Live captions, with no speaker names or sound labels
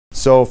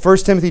So 1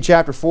 Timothy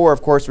chapter 4,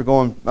 of course, we're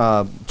going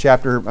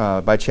chapter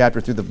by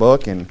chapter through the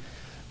book, and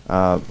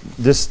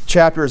this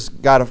chapter's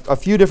got a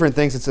few different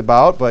things it's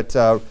about, but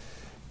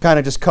kind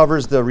of just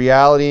covers the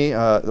reality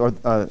and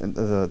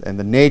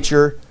the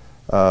nature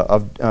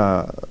of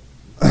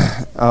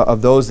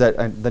those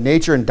that, the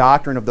nature and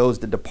doctrine of those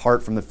that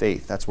depart from the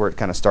faith. That's where it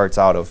kind of starts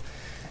out of.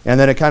 And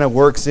then it kind of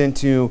works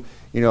into,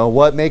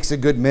 what makes a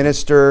good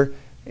minister,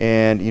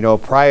 and, giving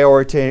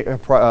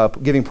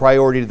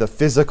priority to the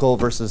physical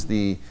versus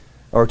to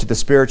the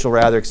spiritual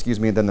rather,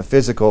 than the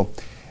physical.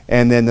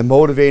 And then the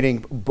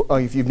motivating,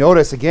 if you've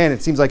noticed, again,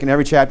 it seems like in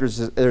every chapter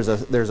there's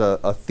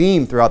a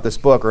theme throughout this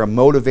book, or a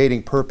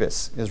motivating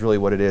purpose is really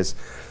what it is.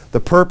 The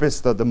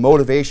purpose, the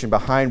motivation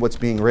behind what's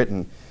being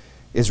written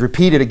is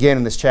repeated again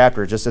in this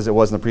chapter, just as it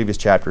was in the previous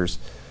chapters.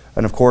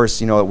 And of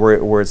course,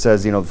 where it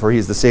says, for he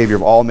is the Savior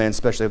of all men,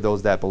 especially of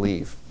those that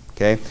believe.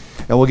 Okay?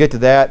 And we'll get to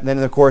that. And then,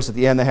 of course, at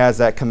the end, it has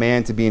that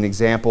command to be an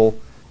example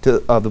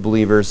of the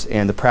believers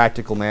and the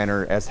practical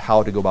manner as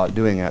how to go about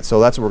doing that. So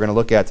that's what we're going to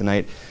look at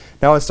tonight.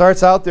 Now, it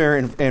starts out there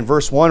in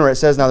verse 1 where it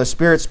says, "Now the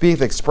Spirit speaketh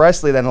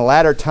expressly that in the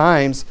latter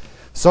times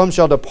some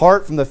shall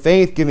depart from the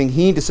faith, giving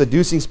heed to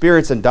seducing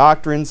spirits and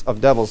doctrines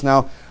of devils."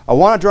 Now, I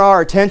want to draw our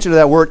attention to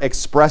that word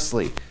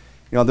expressly.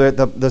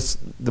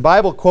 The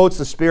Bible quotes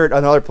the Spirit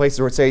on other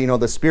places where it say,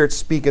 the Spirit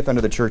speaketh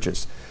unto the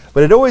churches.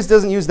 But it always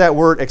doesn't use that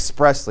word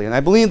expressly. And I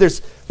believe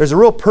there's a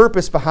real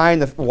purpose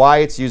behind why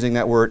it's using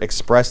that word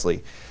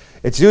expressly.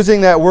 It's using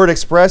that word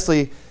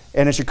expressly,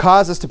 and it should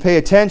cause us to pay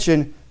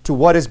attention to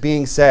what is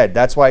being said.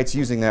 That's why it's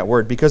using that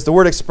word. Because the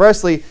word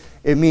expressly,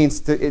 it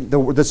means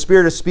the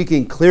Spirit is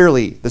speaking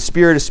clearly. The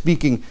Spirit is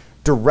speaking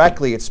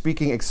directly. It's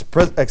speaking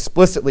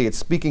explicitly. It's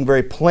speaking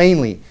very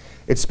plainly.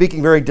 It's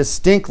speaking very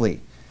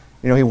distinctly.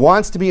 He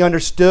wants to be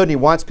understood, and he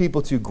wants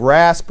people to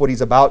grasp what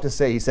he's about to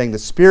say. He's saying the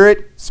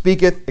Spirit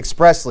speaketh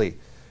expressly.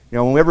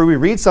 Whenever we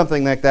read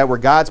something like that where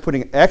God's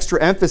putting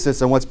extra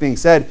emphasis on what's being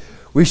said,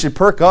 we should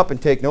perk up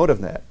and take note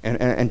of that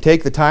and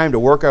take the time to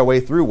work our way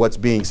through what's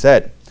being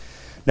said.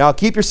 Now,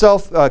 keep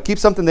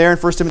something there in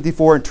 1 Timothy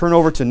 4 and turn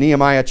over to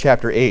Nehemiah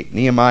chapter 8.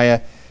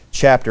 Nehemiah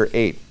chapter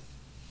 8.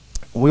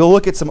 We'll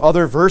look at some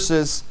other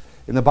verses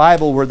in the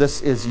Bible where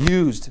this is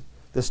used,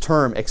 this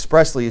term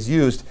expressly is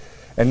used.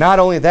 And not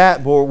only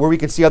that, but where we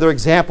can see other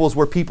examples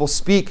where people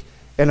speak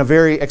in a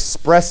very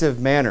expressive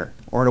manner,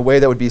 or in a way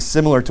that would be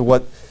similar to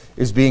what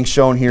is being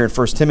shown here in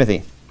 1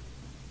 Timothy.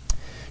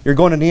 You're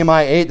going to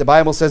Nehemiah 8. The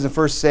Bible says in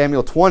 1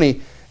 Samuel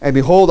 20, "And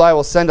behold, I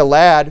will send a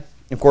lad."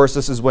 Of course,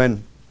 this is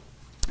when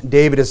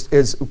David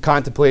is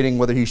contemplating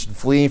whether he should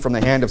flee from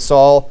the hand of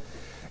Saul.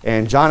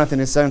 And Jonathan,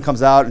 his son,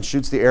 comes out and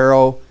shoots the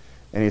arrow.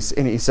 And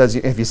he says,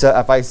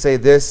 if I say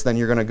this, then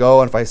you're going to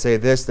go. And if I say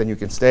this, then you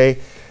can stay.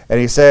 And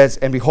he says,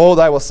 "And behold,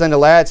 I will send a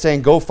lad,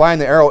 saying, Go find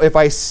the arrow. If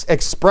I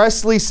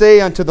expressly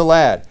say unto the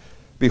lad,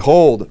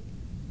 Behold,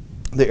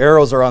 the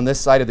arrows are on this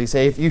side of thee."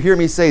 Say, if you hear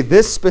me say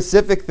this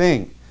specific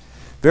thing,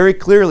 very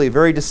clearly,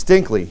 very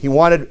distinctly. He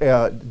wanted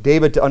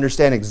David to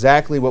understand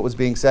exactly what was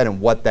being said and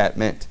what that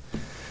meant.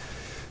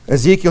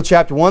 Ezekiel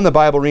chapter 1, the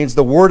Bible reads,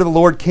 "The word of the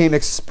Lord came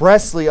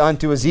expressly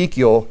unto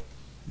Ezekiel,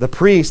 the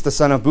priest, the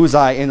son of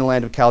Buzi, in the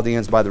land of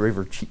Chaldeans by the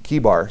river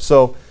Kibar."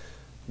 So,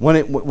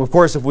 of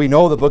course, if we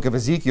know the book of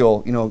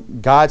Ezekiel,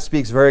 God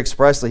speaks very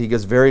expressly. He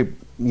gives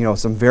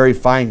some very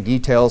fine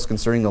details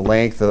concerning the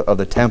length of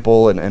the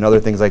temple and other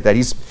things like that.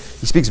 He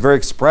speaks very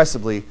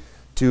expressively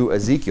to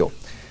Ezekiel.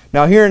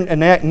 Now here in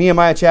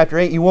Nehemiah chapter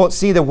 8, you won't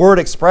see the word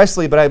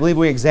expressly, but I believe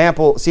we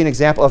see an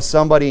example of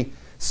somebody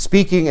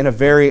speaking in a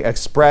very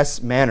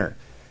express manner.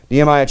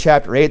 Nehemiah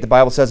chapter 8, the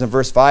Bible says in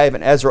verse 5,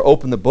 "And Ezra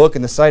opened the book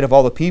in the sight of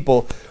all the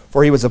people,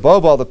 for he was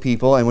above all the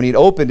people. And when he had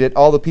opened it,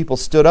 all the people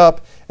stood up,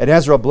 and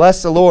Ezra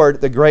blessed the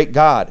Lord, the great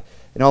God.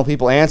 And all the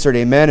people answered,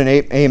 Amen and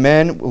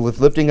Amen,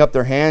 with lifting up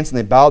their hands, and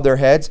they bowed their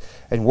heads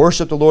and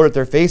worshipped the Lord with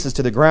their faces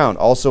to the ground.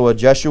 Also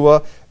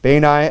Jeshua,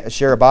 Bani,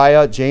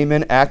 Sherebiah,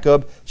 Jamin,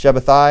 Akub,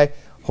 Shabbathai,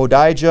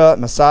 Hodijah,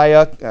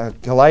 Messiah,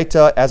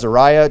 Kelita,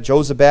 Azariah,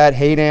 Jozabad,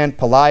 Hadan,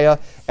 Peliah,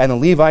 and the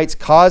Levites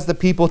caused the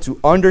people to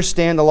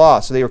understand the law."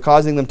 So they were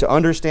causing them to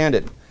understand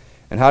it.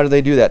 And how did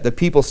they do that? "The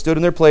people stood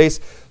in their place,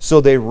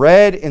 so they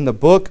read in the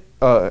book.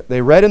 In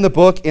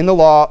the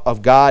law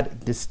of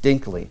God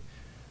distinctly."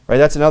 Right?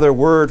 That's another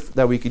word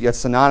that we could get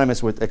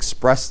synonymous with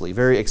expressly,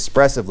 very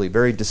expressively,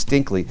 very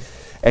distinctly,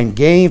 and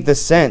gave the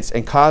sense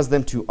and caused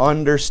them to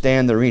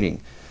understand the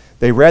reading.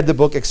 They read the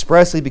book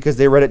expressly because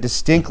they read it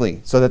distinctly,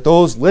 so that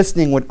those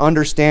listening would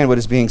understand what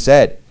is being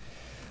said.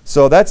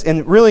 So that's,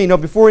 and really,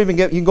 before we even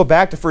you can go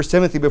back to 1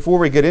 Timothy before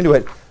we get into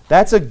it.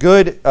 That's a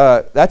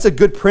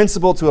good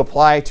principle to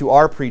apply to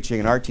our preaching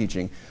and our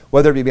teaching,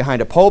 whether it be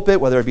behind a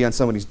pulpit, whether it be on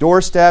somebody's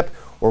doorstep,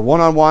 or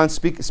one-on-one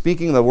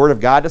speaking the word of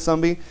God to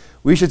somebody.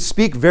 We should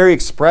speak very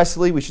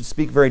expressly. We should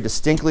speak very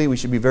distinctly. We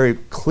should be very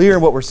clear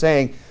in what we're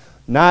saying,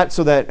 not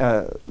so that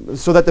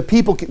the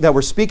people that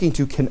we're speaking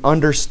to can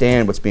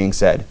understand what's being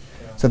said.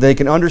 So they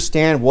can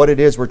understand what it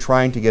is we're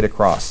trying to get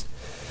across.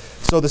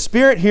 So the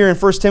Spirit here in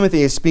 1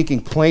 Timothy is speaking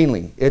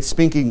plainly. It's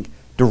speaking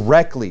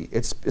directly.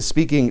 It's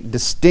speaking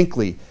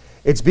distinctly.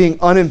 It's being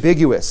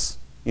unambiguous.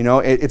 You know,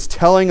 it's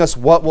telling us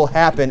what will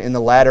happen in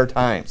the latter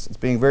times. It's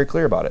being very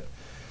clear about it.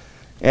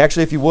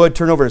 Actually, if you would,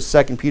 turn over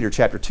to 2 Peter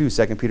chapter 2,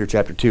 2 Peter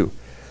chapter 2.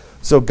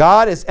 So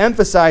God is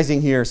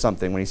emphasizing here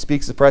something when he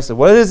speaks to Preston.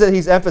 What is it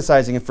he's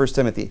emphasizing in 1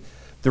 Timothy?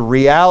 The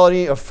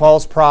reality of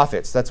false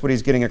prophets. That's what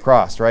he's getting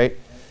across, right?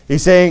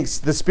 He's saying,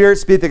 the Spirit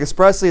speaketh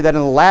expressly that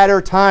in the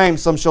latter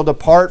times some shall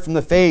depart from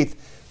the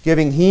faith,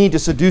 giving heed to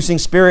seducing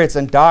spirits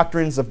and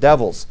doctrines of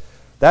devils.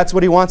 That's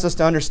what he wants us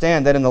to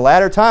understand, that in the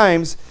latter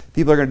times,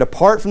 people are going to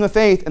depart from the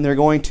faith and they're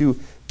going to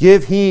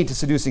give heed to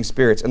seducing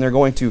spirits and they're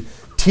going to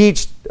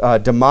teach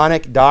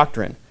demonic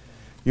doctrine.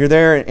 You're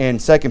there in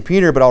 2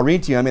 Peter, but I'll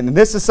read to you. I mean,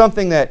 this is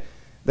something that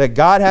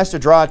God has to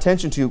draw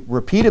attention to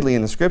repeatedly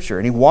in the Scripture,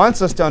 and he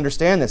wants us to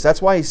understand this.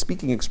 That's why he's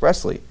speaking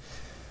expressly.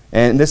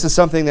 And this is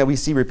something that we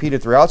see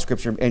repeated throughout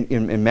Scripture.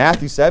 In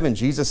Matthew 7,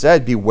 Jesus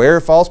said,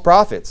 beware false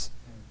prophets.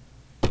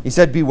 He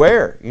said,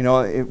 beware. You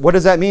know, what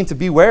does that mean to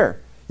beware?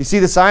 You see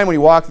the sign when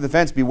you walk through the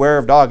fence, beware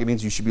of dog. It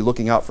means you should be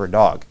looking out for a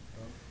dog.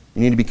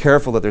 You need to be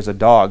careful that there's a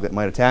dog that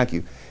might attack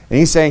you. And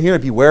he's saying here,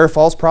 beware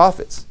false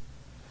prophets,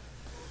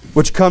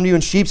 which come to you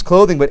in sheep's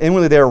clothing, but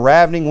inwardly they are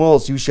ravening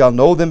wolves. You shall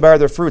know them by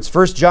their fruits.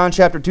 1 John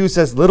chapter 2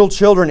 says, little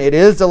children, it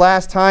is the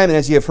last time, and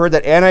as ye have heard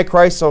that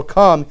Antichrist shall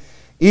come,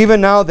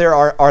 even now there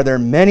are there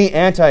many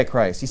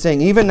Antichrists. He's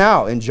saying even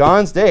now, in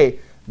John's day,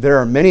 there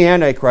are many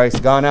Antichrists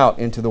gone out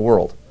into the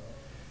world.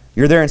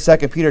 You're there in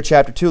 2 Peter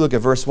chapter 2, look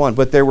at verse 1.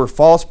 But there were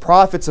false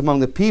prophets among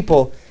the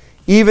people,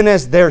 even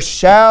as there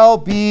shall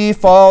be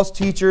false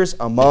teachers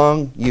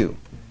among you.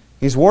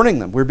 He's warning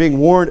them. We're being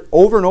warned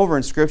over and over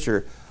in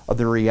Scripture of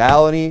the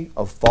reality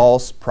of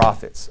false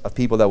prophets, of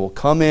people that will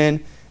come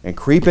in and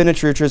creep into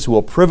churches who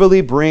will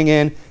privily bring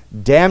in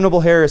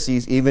damnable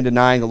heresies, even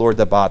denying the Lord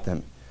that bought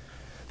them.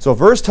 So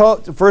verse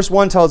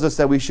 1 tells us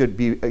that we should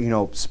be,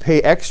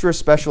 pay extra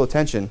special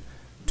attention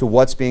to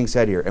what's being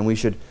said here, and we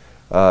should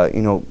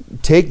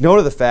take note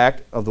of the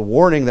fact of the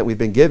warning that we've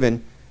been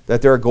given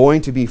that there are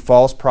going to be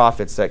false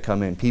prophets that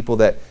come in, people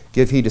that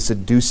give heed to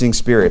seducing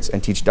spirits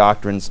and teach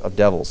doctrines of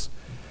devils.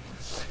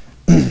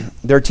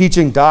 They're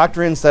teaching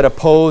doctrines that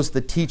oppose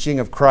the teaching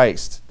of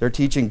Christ. They're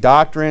teaching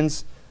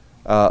doctrines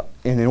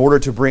in order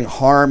to bring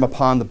harm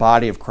upon the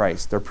body of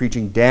Christ. They're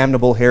preaching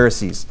damnable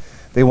heresies.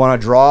 They want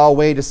to draw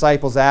away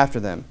disciples after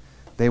them.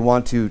 They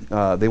want to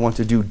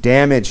do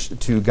damage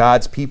to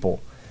God's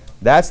people.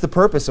 That's the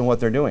purpose in what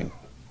they're doing.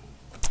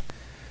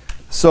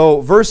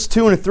 So verse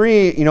 2 and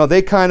 3,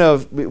 they kind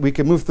of, we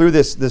can move through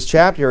this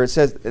chapter here. It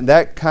says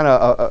that kind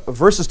of,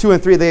 verses 2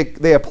 and 3,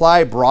 they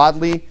apply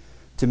broadly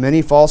to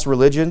many false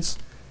religions.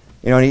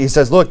 And he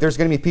says, look, there's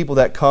going to be people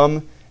that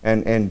come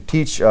and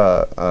teach,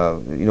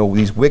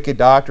 these wicked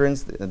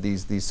doctrines,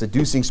 these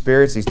seducing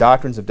spirits, these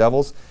doctrines of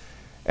devils.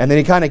 And then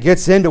he kind of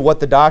gets into what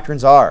the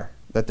doctrines are,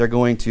 that they're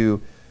going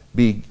to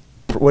be,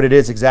 what it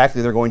is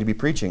exactly they're going to be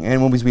preaching.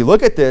 And when we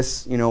look at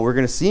this, we're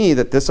going to see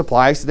that this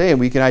applies today, and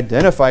we can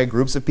identify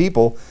groups of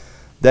people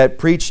that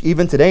preach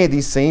even today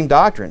these same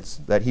doctrines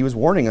that he was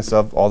warning us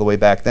of all the way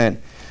back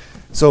then.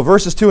 So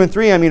verses 2 and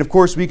 3, of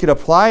course, we could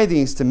apply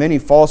these to many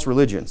false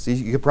religions.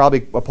 You could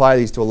probably apply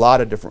these to a lot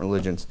of different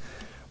religions.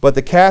 But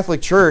the Catholic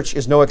Church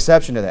is no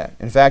exception to that.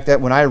 In fact,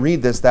 when I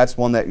read this, that's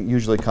one that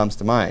usually comes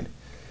to mind.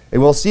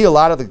 And we'll see a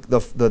lot of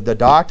the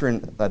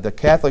doctrine the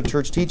Catholic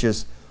Church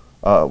teaches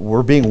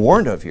we're being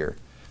warned of here.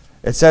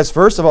 It says,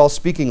 first of all,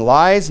 speaking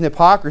lies and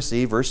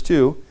hypocrisy, verse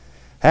 2,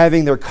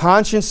 having their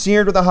conscience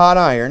seared with a hot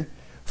iron,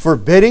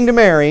 forbidding to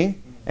marry,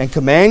 and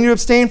command you to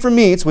abstain from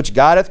meats, which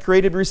God hath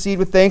created to receive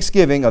with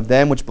thanksgiving of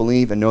them which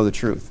believe and know the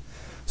truth.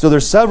 So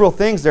there's several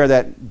things there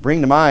that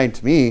bring to mind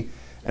to me.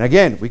 And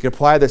again, we could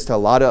apply this to a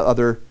lot of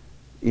other,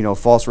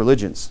 false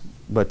religions.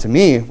 But to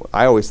me,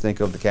 I always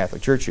think of the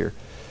Catholic Church here.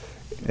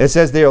 It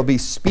says they will be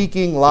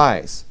speaking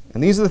lies.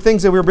 And these are the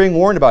things that we're being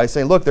warned about. He's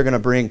saying, look, they're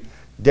going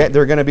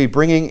to be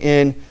bringing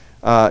in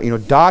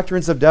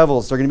doctrines of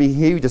devils. They're going to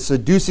be to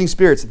seducing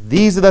spirits.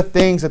 These are the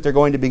things that they're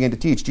going to begin to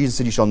teach. Jesus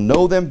said, you shall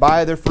know them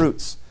by their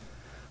fruits.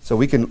 So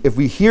we can, if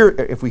we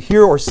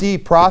hear or see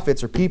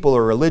prophets or people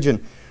or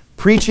religion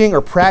preaching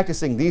or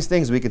practicing these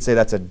things, we could say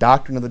that's a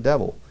doctrine of the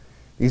devil.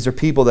 These are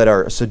people that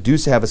are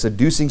have a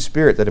seducing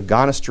spirit, that have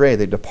gone astray.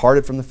 They've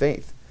departed from the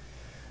faith.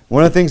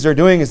 One of the things they're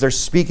doing is they're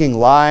speaking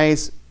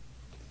lies,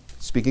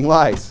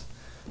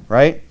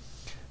 right?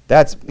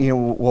 That's,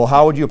 well,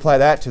 how would you apply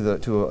that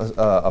to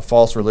a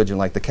false religion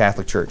like the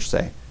Catholic Church,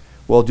 say?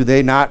 Well, do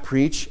they not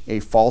preach a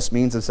false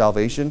means of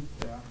salvation?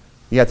 Yeah.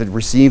 You have to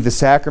receive the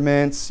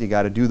sacraments, you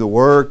got to do the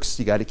works,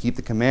 you got to keep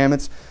the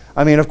commandments.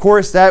 Of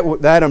course,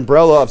 that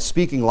umbrella of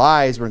speaking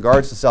lies in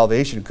regards to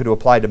salvation could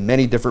apply to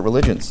many different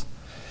religions.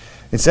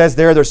 It says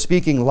there they're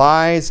speaking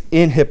lies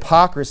in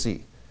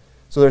hypocrisy.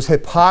 So there's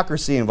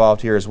hypocrisy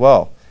involved here as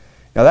well.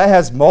 Now that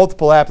has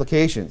multiple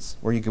applications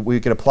where we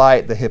could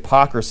apply the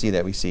hypocrisy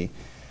that we see.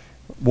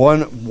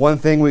 One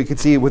thing we could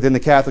see within the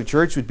Catholic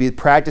Church would be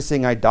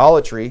practicing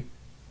idolatry,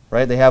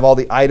 right? They have all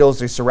the idols.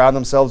 They surround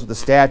themselves with the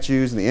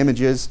statues and the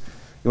images.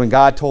 When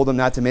God told them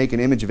not to make an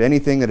image of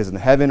anything that is in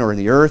heaven or in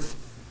the earth,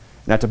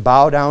 not to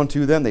bow down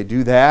to them, they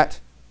do that.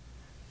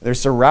 They're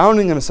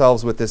surrounding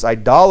themselves with this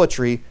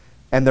idolatry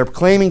and they're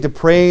claiming to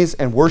praise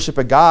and worship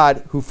a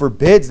God who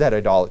forbids that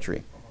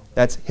idolatry.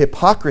 That's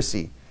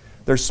hypocrisy.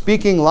 They're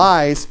speaking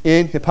lies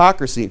in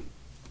hypocrisy.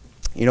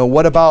 You know,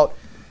 what about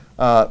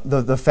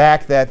the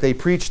fact that they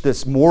preach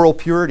this moral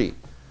purity,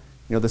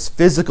 you know, this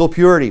physical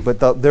purity,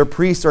 but their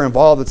priests are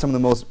involved in some of the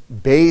most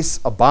base,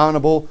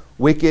 abominable,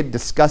 wicked,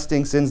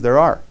 disgusting sins there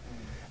are.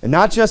 And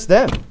not just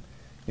them.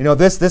 You know,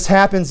 this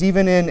happens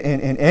even in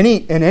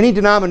any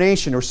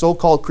denomination or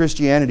so-called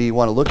Christianity you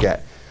want to look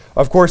at.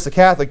 Of course, the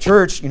Catholic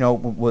Church, you know,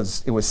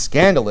 was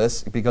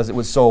scandalous because it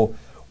was so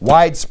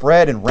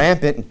widespread and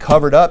rampant and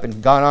covered up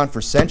and gone on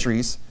for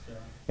centuries.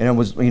 And it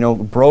was, you know,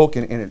 broke,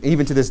 and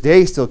even to this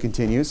day still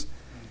continues.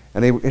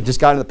 And they had just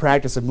got into the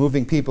practice of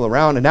moving people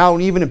around. And now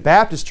even in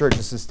Baptist churches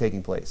this is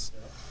taking place,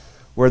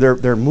 where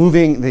they're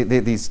moving,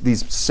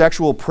 these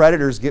sexual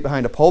predators get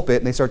behind a pulpit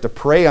and they start to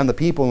prey on the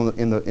people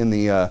in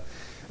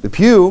the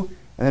pew.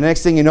 And the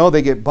next thing you know,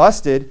 they get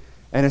busted.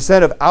 And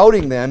instead of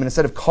outing them, and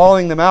instead of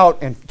calling them out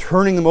and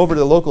turning them over to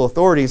the local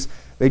authorities,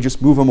 they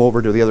just move them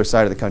over to the other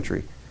side of the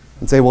country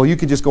and say, well, you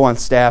can just go on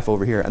staff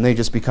over here. And they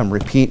just become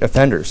repeat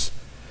offenders.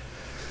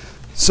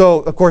 So,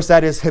 of course,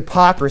 that is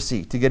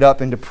hypocrisy, to get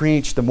up and to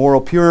preach the moral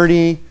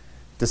purity,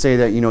 to say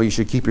that, you know, you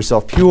should keep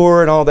yourself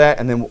pure and all that,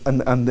 and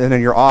then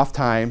in your off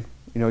time,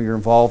 you know, you're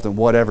involved in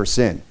whatever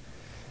sin.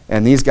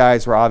 And these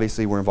guys were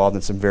involved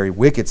in some very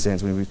wicked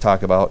sins when we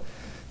talk about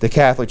the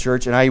Catholic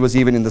Church. And I was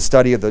even in the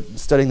studying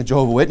the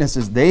Jehovah's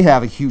Witnesses. They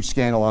have a huge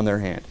scandal on their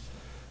hand.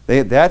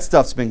 That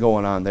stuff's been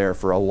going on there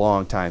for a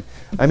long time.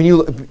 I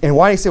mean, and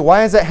why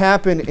does that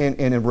happen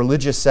in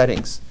religious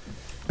settings?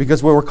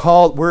 Because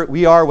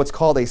we are what's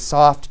called a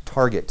soft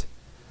target.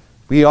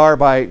 We are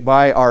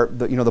by our,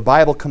 you know, the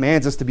Bible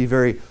commands us to be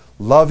very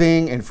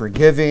loving and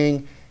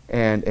forgiving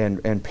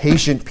and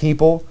patient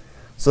people.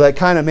 So that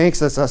kind of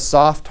makes us a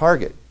soft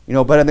target, you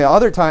know. But on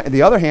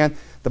the other hand,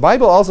 the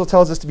Bible also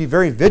tells us to be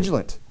very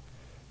vigilant,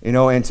 you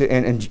know, and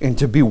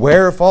to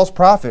beware of false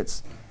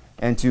prophets,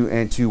 and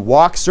to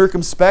walk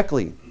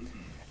circumspectly,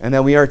 and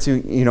that we are to,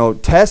 you know,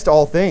 test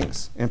all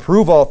things and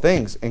prove all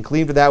things and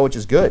cleave to that which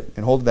is good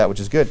and hold to that which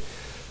is good.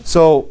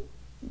 So,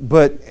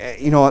 but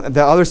you know,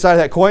 the other side of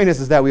that coin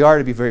is that we are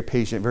to be very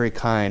patient, very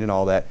kind, and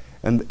all that.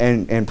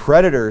 And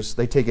predators,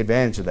 they take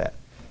advantage of that.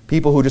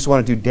 People who just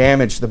want to do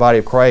damage to the body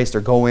of Christ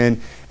or go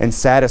in and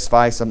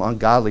satisfy some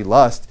ungodly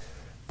lust,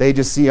 they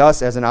just see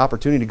us as an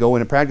opportunity to go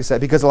in and practice that.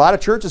 Because a lot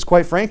of churches,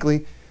 quite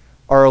frankly,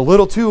 are a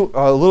little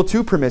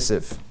too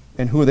permissive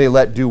in who they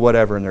let do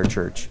whatever in their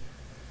church,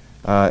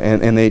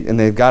 and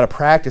they've got a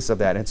practice of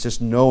that. And it's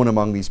just known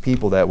among these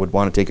people that would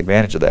want to take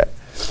advantage of that.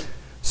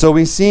 So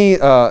we see,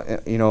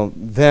 you know,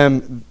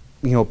 them,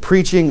 you know,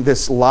 preaching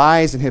this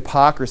lies and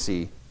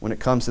hypocrisy when it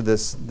comes to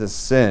this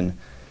sin,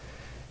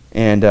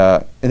 and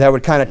that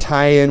would kind of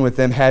tie in with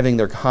them having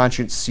their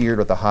conscience seared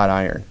with a hot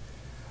iron.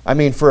 I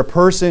mean, for a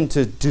person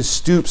to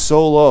stoop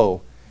so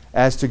low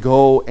as to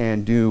go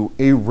and do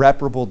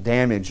irreparable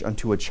damage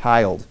unto a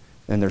child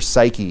and their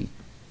psyche,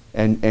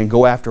 and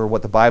go after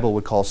what the Bible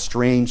would call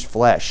strange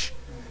flesh.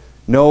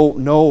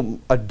 No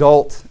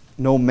adult,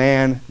 no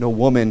man, no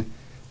woman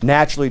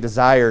naturally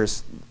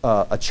desires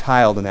a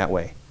child in that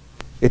way.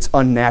 It's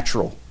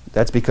unnatural.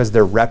 That's because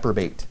they're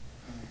reprobate.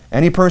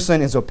 Any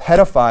person is a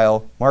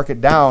pedophile, mark it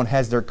down,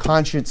 has their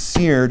conscience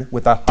seared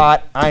with a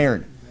hot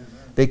iron.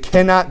 They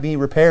cannot be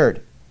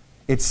repaired.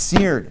 It's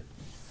seared.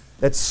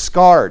 That's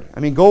scarred. I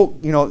mean,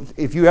 you know,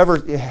 if you ever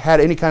had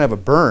any kind of a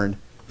burn,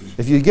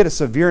 if you get a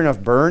severe enough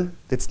burn,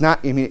 it's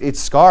not, I mean, it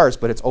scars,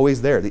 but it's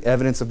always there. The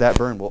evidence of that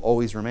burn will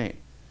always remain.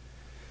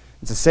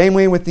 It's the same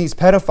way with these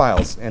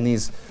pedophiles and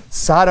these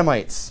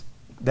sodomites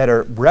that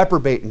are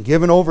reprobate and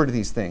given over to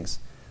these things.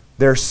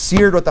 They're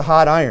seared with the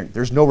hot iron.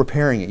 There's no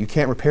repairing it. You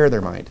can't repair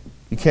their mind.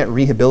 You can't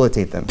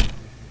rehabilitate them.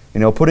 You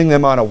know, putting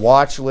them on a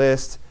watch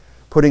list,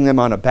 putting them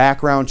on a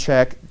background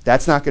check,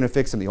 that's not going to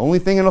fix them. The only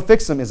thing that'll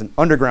fix them is an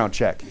underground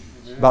check,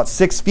 about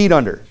 6 feet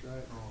under.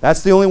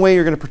 That's the only way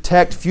you're going to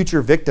protect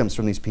future victims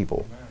from these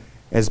people,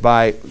 is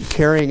by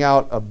carrying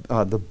out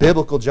the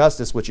biblical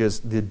justice, which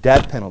is the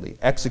death penalty,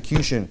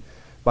 execution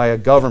by a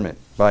government,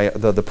 by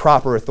the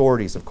proper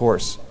authorities, of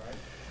course.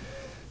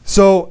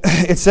 So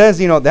it says,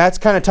 you know, that's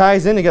kind of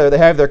ties in together. They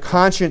have their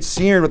conscience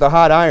seared with a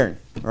hot iron,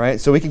 right?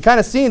 So we can kind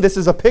of see this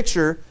is a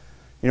picture.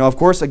 You know, of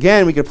course,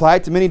 again, we could apply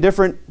it to many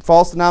different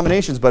false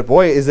denominations, but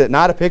boy, is it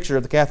not a picture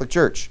of the Catholic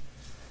Church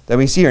that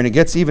we see here. And it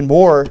gets even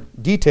more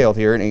detailed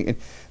here, and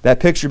that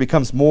picture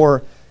becomes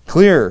more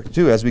clear,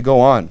 too, as we go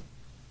on.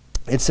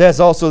 It says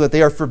also that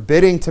they are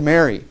forbidding to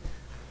marry.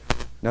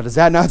 Now, does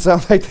that not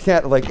sound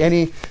like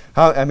any...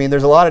 I mean,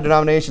 there's a lot of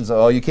denominations,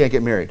 oh, you can't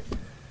get married.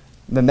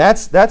 Then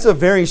that's a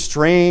very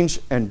strange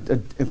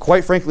and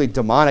quite frankly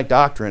demonic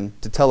doctrine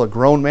to tell a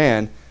grown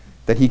man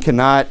that he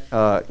cannot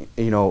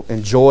you know,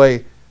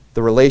 enjoy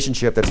the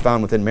relationship that's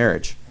found within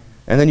marriage.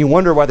 And then you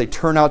wonder why they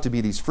turn out to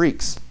be these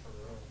freaks.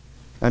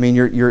 I mean,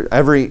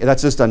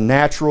 that's just a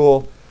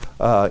natural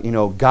you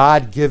know,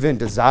 God-given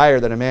desire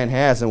that a man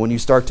has, and when you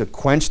start to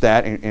quench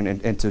that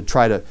and to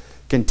try to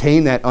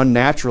contain that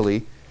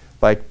unnaturally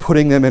by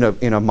putting them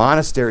in a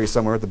monastery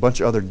somewhere with a bunch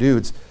of other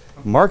dudes,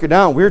 Mark it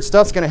down. Weird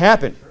stuff's going to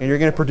happen, and you're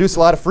going to produce a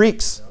lot of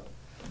freaks.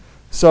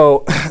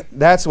 So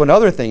that's one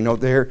other thing.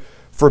 They're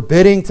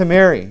forbidding to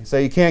marry. So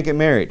you can't get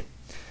married.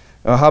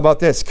 How about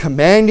this?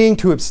 Commanding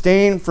to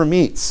abstain from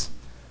meats.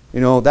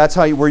 That's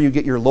where you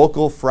get your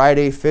local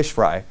Friday fish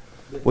fry,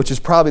 which is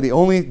probably the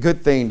only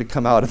good thing to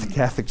come out of the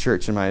Catholic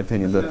Church, in my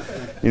opinion.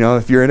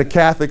 If you're in a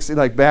Catholic,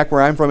 like back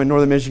where I'm from in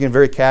northern Michigan,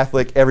 very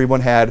Catholic,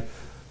 everyone had,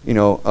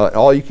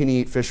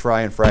 all-you-can-eat fish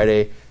fry on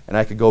Friday, and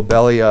I could go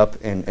belly up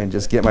and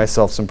just get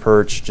myself some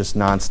perch just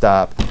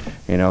nonstop.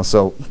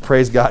 So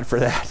praise God for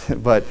that.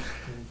 But,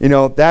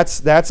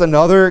 that's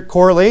another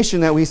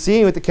correlation that we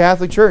see with the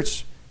Catholic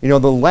Church. The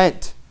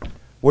Lent.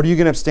 What are you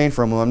going to abstain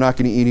from? Well, I'm not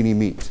going to eat any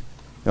meat.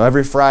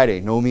 Every Friday,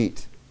 no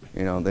meat.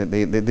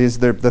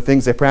 These are the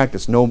things they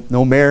practice.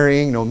 No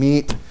marrying, no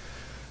meat.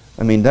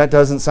 I mean, that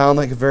doesn't sound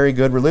like a very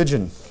good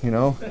religion,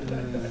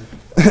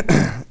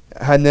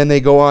 And then they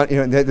go on,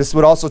 this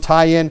would also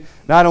tie in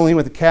not only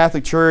with the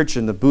Catholic Church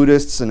and the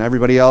Buddhists and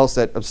everybody else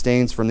that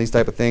abstains from these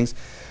type of things,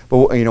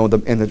 but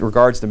in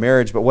regards to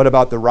marriage, but what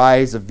about the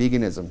rise of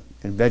veganism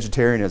and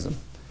vegetarianism?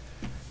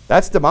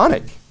 That's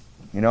demonic.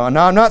 Now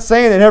I'm not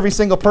saying that every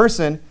single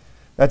person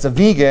that's a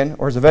vegan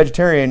or is a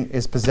vegetarian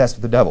is possessed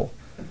with the devil.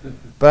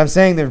 But I'm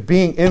saying they're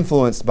being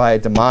influenced by a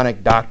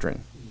demonic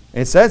doctrine.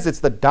 And it says it's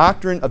the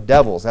doctrine of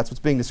devils. That's what's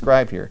being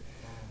described here.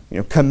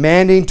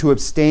 Commanding to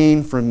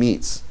abstain from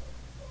meats.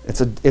 It's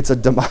a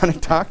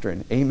demonic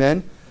doctrine.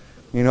 Amen?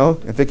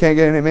 If they can't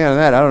get an amen on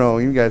that, I don't know.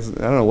 You guys,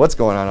 I don't know what's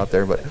going on out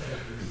there, but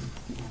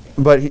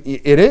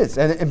it is.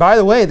 And by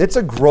the way, it's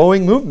a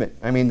growing movement.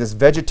 I mean, this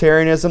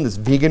vegetarianism, this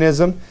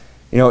veganism,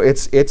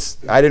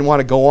 I didn't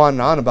want to go on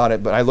and on about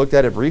it, but I looked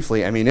at it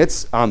briefly. I mean,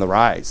 it's on the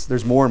rise.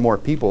 There's more and more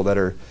people that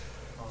are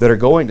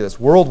going to this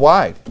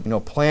worldwide,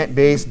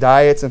 plant-based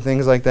diets and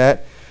things like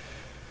that.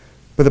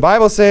 But the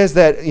Bible says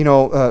that,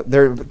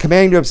 they're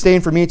commanding to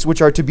abstain from meats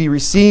which are to be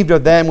received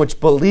of them which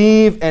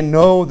believe and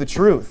know the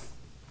truth.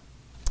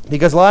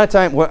 Because a lot of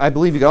time, what I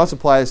believe you can also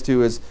apply this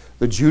to is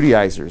the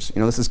Judaizers.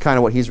 This is kind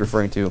of what he's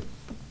referring to.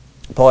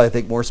 Paul, I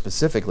think more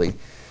specifically,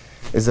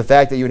 is the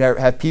fact that you would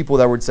have people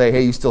that would say,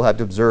 hey, you still have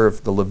to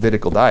observe the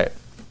Levitical diet.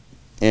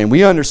 And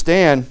we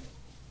understand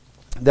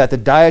that the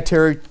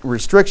dietary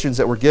restrictions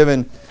that were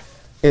given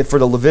for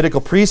the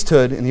Levitical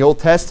priesthood in the Old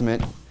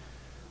Testament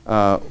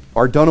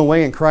are done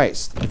away in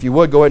Christ. If you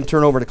would, go ahead and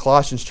turn over to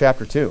Colossians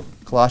chapter 2.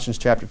 Colossians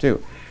chapter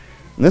 2.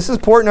 And this is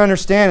important to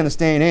understand in this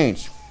day and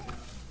age.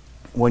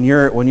 When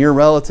your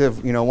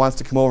relative, wants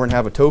to come over and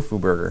have a tofu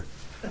burger,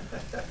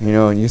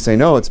 and you say,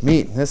 no, it's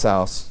meat in this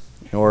house.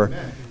 Or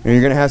you're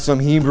going to have some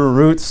Hebrew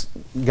roots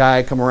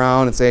guy come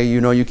around and say,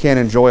 you can't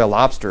enjoy a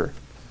lobster.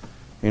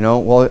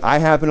 Well, I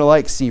happen to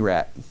like sea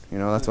rat.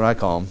 That's what I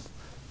call them.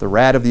 The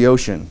rat of the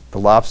ocean, the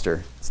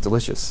lobster. It's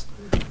delicious,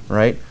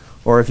 right?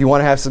 Or if you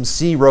want to have some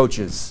sea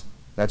roaches,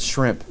 that's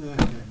shrimp,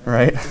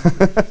 right?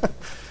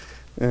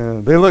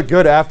 They look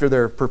good after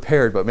they're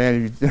prepared, but man,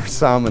 if you never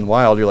saw them in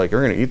wild, you're like,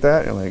 you're going to eat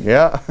that? You're like,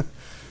 yeah,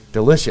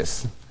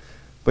 delicious.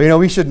 But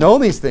we should know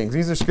these things.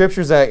 These are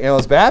scriptures that,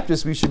 as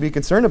Baptists, we should be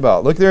concerned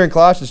about. Look there in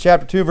Colossians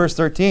chapter 2, verse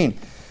 13.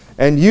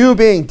 And you,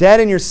 being dead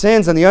in your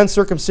sins and the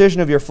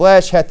uncircumcision of your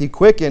flesh, hath he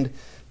quickened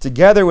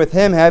together with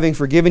him, having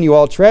forgiven you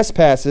all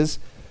trespasses,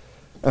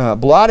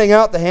 blotting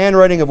out the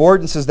handwriting of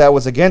ordinances that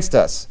was against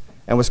us,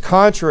 and which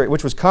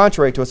was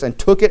contrary to us, and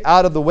took it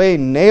out of the way,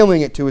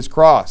 nailing it to his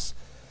cross.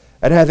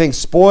 And having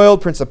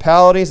spoiled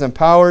principalities and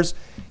powers,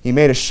 he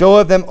made a show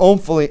of them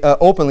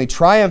openly,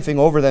 triumphing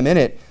over them in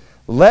it.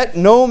 Let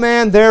no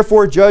man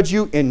therefore judge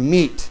you in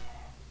meat.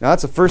 Now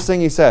that's the first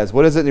thing he says.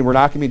 What is it that we're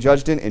not going to be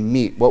judged in? In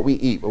meat, what we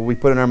eat, what we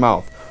put in our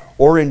mouth.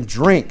 Or in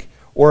drink,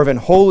 or of an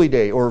holy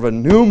day, or of a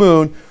new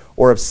moon,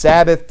 or of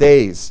Sabbath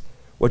days,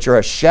 which are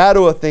a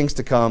shadow of things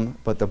to come,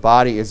 but the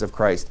body is of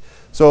Christ.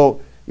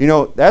 So,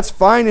 that's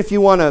fine if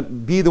you want to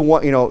be the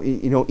one,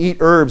 eat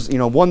herbs,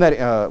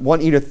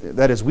 one eateth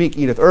that is weak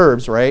eateth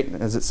herbs, right,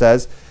 as it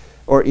says.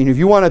 Or if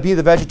you want to be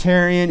the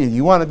vegetarian, if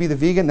you want to be the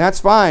vegan,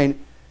 that's fine.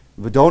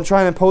 But don't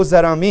try and impose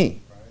that on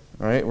me,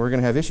 right? We're going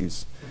to have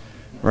issues,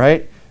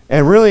 right?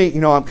 And really,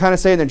 I'm kind of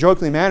saying in a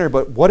jokingly manner,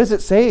 but what does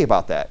it say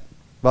about that?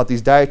 About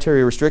these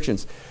dietary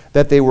restrictions?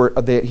 That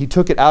he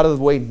took it out of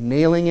the way,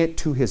 nailing it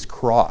to his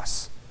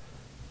cross.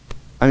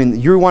 I mean,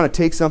 you want to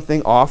take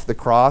something off the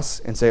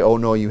cross and say, oh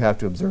no, you have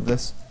to observe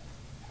this?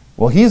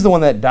 Well, he's the one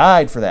that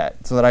died for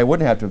that, so that I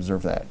wouldn't have to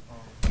observe that.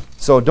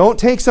 So don't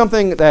take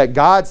something that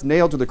God's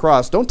nailed to the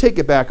cross, don't take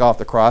it back off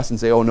the cross and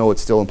say, oh no,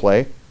 it's still in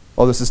play.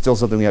 Oh, this is still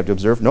something we have to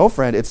observe. No,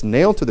 friend, it's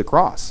nailed to the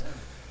cross.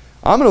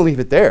 I'm going to leave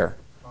it there.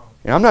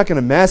 And I'm not going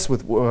to mess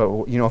with,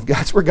 if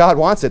that's where God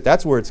wants it,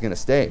 that's where it's going to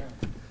stay.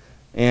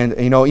 And,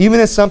 even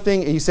as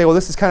something, you say, well,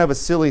 this is kind of a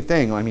silly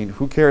thing. I mean,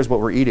 who cares what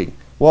we're eating?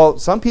 Well,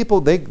 some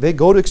people, they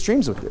go to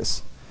extremes with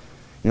this.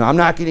 I'm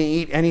not going to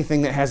eat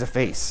anything that has a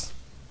face.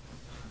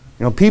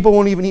 People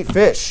won't even eat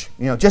fish.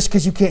 Just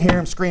because you can't hear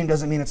them scream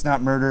doesn't mean it's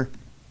not murder.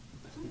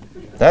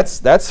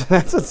 That's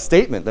a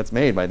statement that's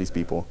made by these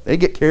people. They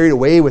get carried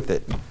away with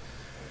it.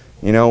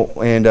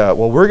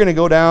 Well, we're going to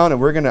go down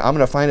and I'm going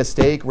to find a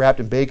steak wrapped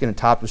in bacon and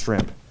topped with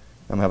shrimp.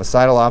 I'm going to have a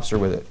side of lobster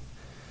with it.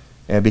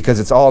 And because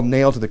it's all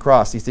nailed to the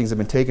cross. These things have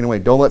been taken away.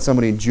 Don't let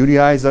somebody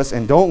Judaize us,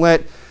 and don't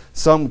let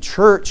some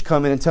church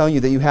come in and tell you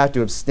that you have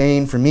to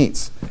abstain from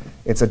meats.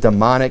 It's a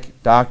demonic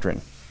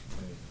doctrine.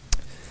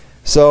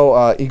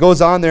 So he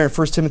goes on there in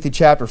 1 Timothy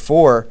chapter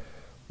 4.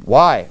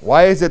 Why?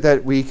 Why is it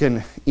that we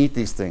can eat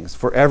these things?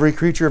 For every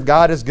creature of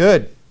God is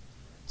good.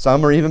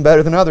 Some are even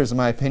better than others, in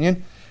my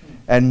opinion.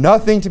 And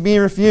nothing to be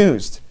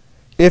refused,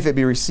 if it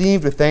be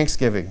received with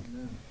thanksgiving.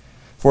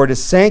 For it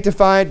is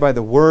sanctified by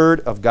the word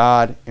of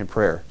God and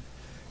prayer.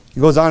 He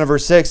goes on in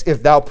verse 6,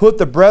 if thou put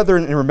the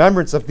brethren in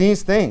remembrance of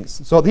these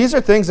things. So these are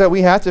things that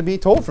we have to be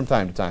told from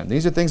time to time.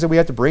 These are things that we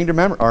have to bring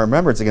to our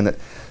remembrance again.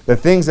 The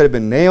things that have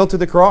been nailed to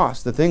the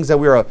cross. The things that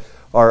we are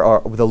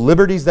the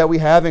liberties that we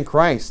have in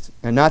Christ.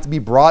 And not to be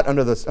brought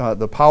under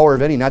the power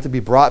of any. Not to be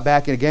brought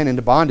back again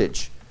into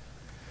bondage.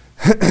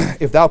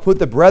 If thou put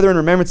the brethren in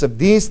remembrance of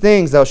these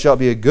things, thou shalt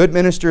be a good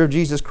minister of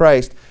Jesus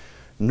Christ,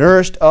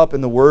 nourished up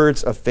in the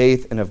words of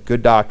faith and of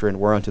good doctrine,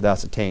 whereunto thou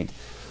hast attained.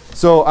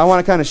 So I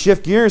want to kind of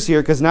shift gears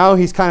here, because now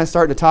he's kind of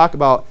starting to talk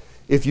about,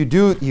 if you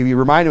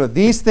remind him of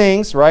these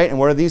things, right? And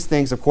what are these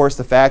things? Of course,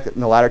 the fact that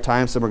in the latter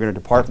times some are going to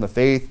depart from the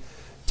faith,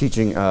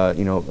 teaching,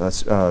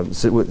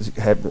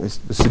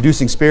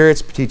 seducing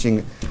spirits,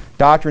 teaching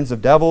doctrines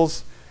of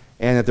devils,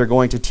 and that they're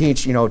going to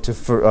teach,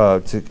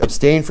 to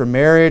abstain from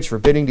marriage,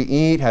 forbidding to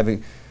eat,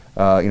 having,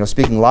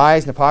 speaking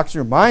lies and hypocrisy.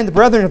 Remind the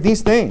brethren of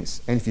these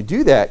things, and if you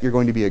do that, you're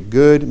going to be a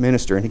good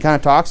minister. And he kind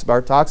of talks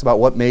about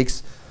what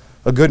makes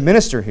a good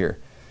minister here.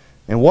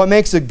 And what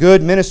makes a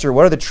good minister?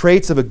 What are the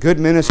traits of a good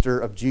minister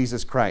of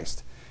Jesus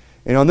Christ?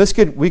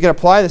 We can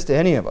apply this to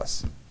any of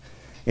us.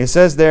 It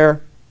says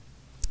there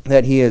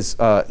that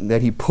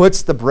he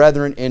puts the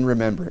brethren in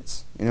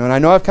remembrance. And I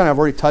know I've kind of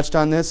already touched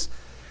on this,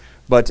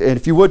 but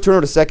if you would turn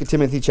over to 2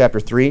 Timothy chapter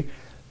 3,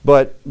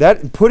 but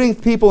that putting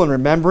people in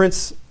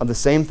remembrance of the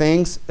same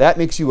things, that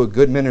makes you a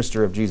good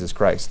minister of Jesus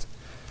Christ.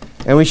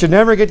 And we should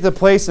never get to the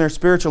place in our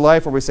spiritual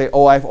life where we say,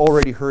 oh, I've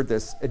already heard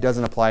this. It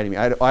doesn't apply to me.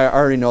 I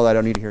already know that. I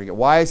don't need to hear it again.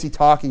 Why is he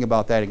talking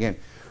about that again?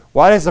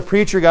 Why does the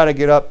preacher got to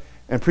get up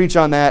and preach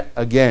on that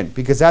again?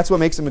 Because that's what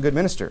makes him a good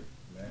minister.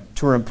 Amen.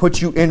 To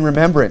put you in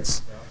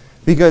remembrance. Yeah.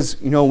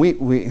 Because,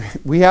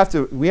 we have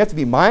to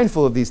be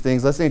mindful of these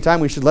things. At the same time,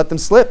 we should let them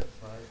slip.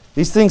 Right.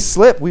 These things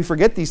slip. We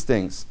forget these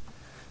things.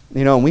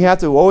 And we have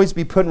to always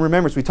be put in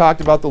remembrance. We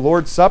talked about the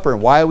Lord's Supper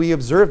and why we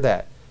observe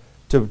that.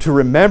 To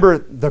remember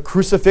the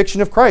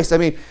crucifixion of Christ. I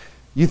mean,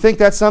 you think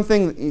that's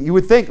something, you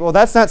would think, well,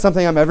 that's not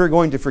something I'm ever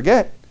going to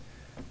forget.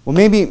 Well,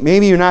 maybe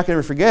you're not going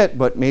to forget,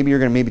 but maybe you're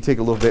going to take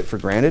a little bit for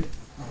granted.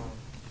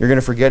 You're going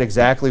to forget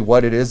exactly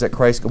what it is that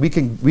Christ, we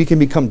can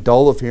become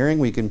dull of hearing.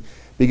 We can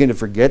begin to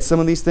forget some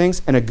of these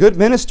things. And a good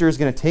minister is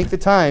going to take the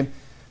time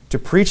to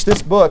preach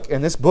this book,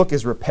 and this book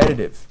is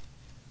repetitive.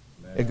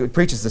 It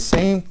preaches the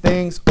same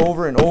things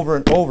over and over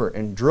and over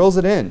and drills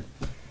it in.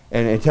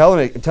 And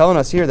telling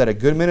us here that a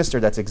good minister,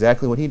 that's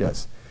exactly what he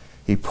does.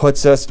 He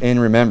puts us in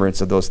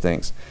remembrance of those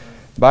things.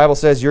 The Bible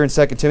says, you're in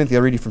 2 Timothy,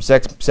 I'll read you from 2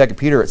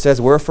 Peter. It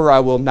says, wherefore I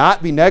will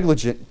not be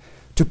negligent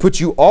to put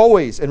you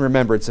always in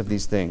remembrance of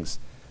these things,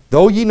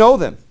 though ye know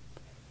them,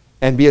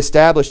 and be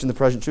established in the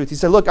present truth. He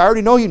said, look, I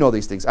already know you know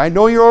these things. I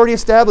know you're already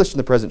established in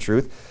the present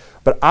truth,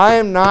 but I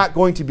am not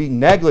going to be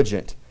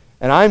negligent,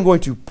 and I'm going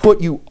to put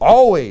you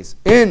always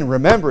in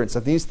remembrance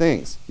of these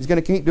things. He's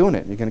going to keep doing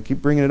it. He's going to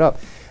keep bringing it up.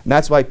 And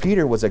that's why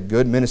Peter was a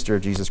good minister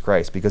of Jesus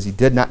Christ, because he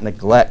did not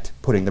neglect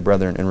putting the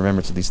brethren in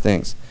remembrance of these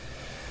things.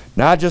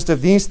 Not just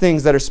of these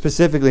things that are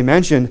specifically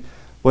mentioned,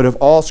 but of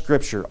all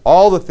Scripture,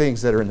 all the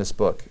things that are in this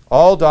book.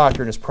 All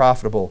doctrine is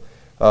profitable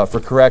for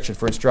correction,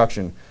 for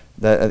instruction,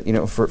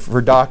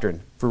 for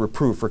doctrine, for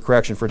reproof, for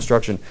correction, for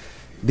instruction.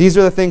 These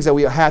are the things that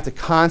we have to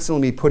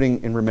constantly be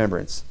putting in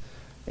remembrance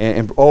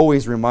and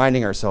always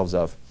reminding ourselves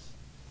of.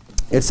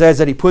 It says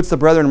that he puts the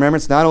brethren in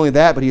remembrance. Not only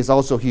that, but he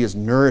is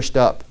nourished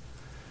up.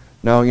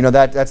 No,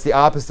 that's the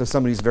opposite of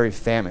somebody who's very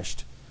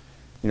famished.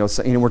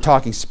 We're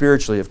talking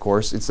spiritually, of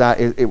course. It's not.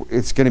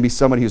 It's going to be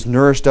somebody who's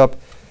nourished up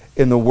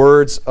in the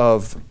words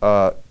of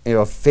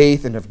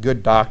faith and of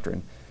good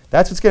doctrine.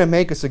 That's what's going to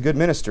make us a good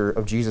minister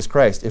of Jesus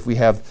Christ. If we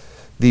have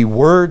the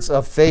words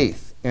of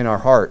faith in our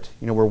heart,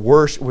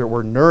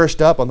 we're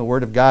nourished up on the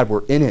Word of God.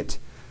 We're in it.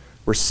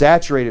 We're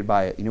saturated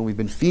by it. We've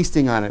been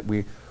feasting on it.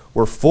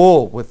 We're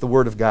full with the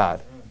Word of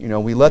God.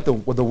 We let the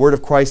Word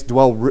of Christ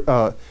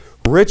dwell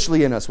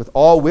richly in us with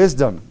all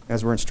wisdom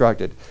as we're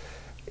instructed.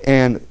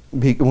 And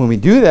when we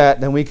do that,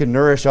 then we can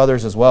nourish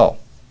others as well.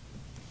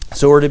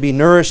 So we're to be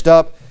nourished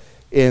up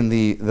in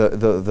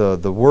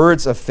the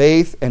words of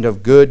faith and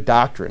of good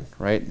doctrine,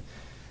 right?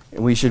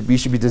 And we should be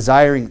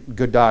desiring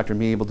good doctrine,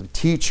 being able to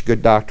teach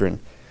good doctrine.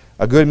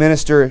 A good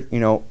minister,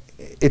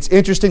 it's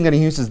interesting that he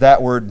uses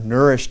that word,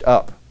 nourished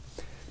up.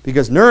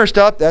 Because nourished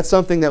up, that's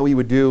something that we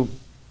would do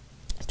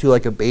to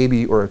like a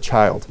baby or a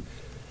child.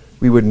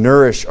 We would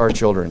nourish our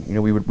children.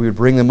 We would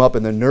bring them up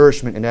in the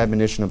nourishment and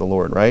admonition of the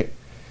Lord, right?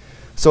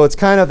 So it's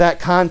kind of that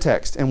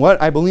context. And what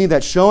I believe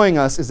that's showing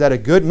us is that a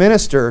good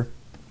minister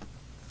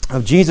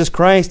of Jesus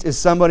Christ is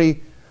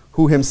somebody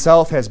who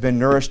himself has been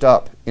nourished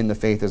up in the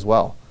faith as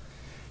well.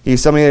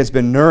 He's somebody that's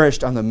been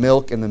nourished on the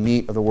milk and the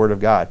meat of the Word of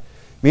God.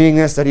 Meaning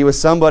this, that he was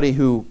somebody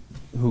who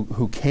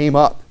came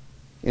up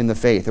in the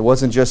faith. It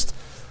wasn't just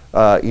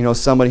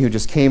somebody who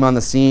just came on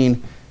the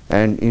scene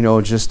and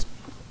just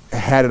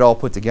had it all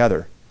put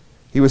together.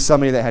 He was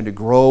somebody that had to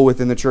grow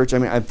within the church. I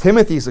mean,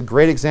 Timothy is a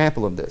great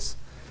example of this.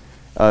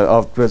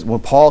 Because when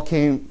Paul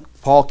came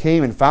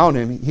and found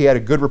him, he had a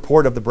good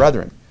report of the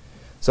brethren.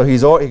 So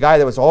he's a guy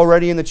that was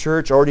already in the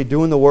church, already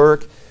doing the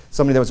work,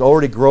 somebody that was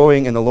already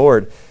growing in the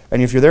Lord.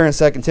 And if you're there in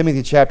 2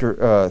 Timothy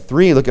chapter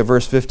 3, look at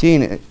verse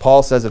 15.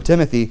 Paul says of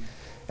Timothy,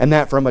 "And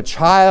that from a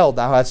child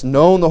thou hast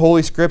known the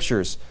holy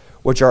scriptures,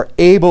 which are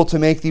able to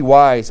make thee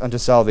wise unto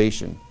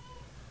salvation."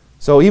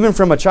 So even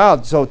from a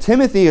child, so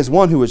Timothy is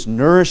one who was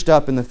nourished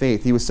up in the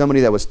faith. He was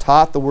somebody that was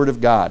taught the Word of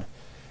God,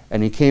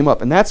 and he came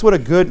up. And that's what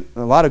a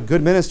lot of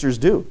good ministers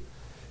do.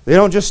 They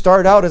don't just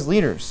start out as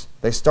leaders.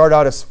 They start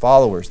out as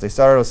followers. They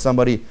start out as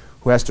somebody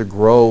who has to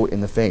grow in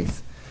the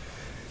faith.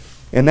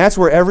 And that's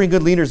where every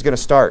good leader is going to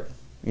start.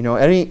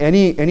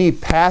 Any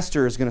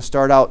pastor is going to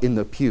start out in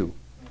the pew.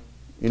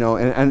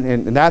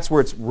 And that's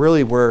where it's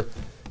really where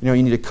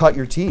you need to cut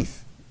your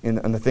teeth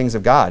in the things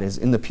of God, is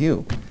in the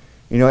pew.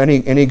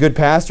 Any good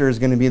pastor is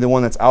going to be the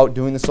one that's out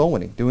doing the soul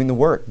winning, doing the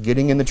work,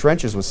 getting in the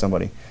trenches with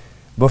somebody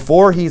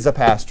before he's a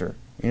pastor.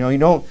 You're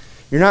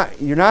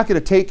not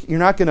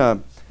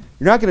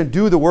going to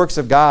do the works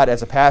of God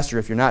as a pastor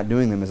if you're not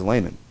doing them as a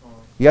layman.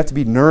 You have to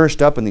be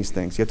nourished up in these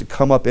things. You have to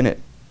come up in it.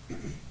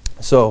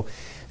 So,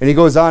 and he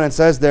goes on and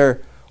says there,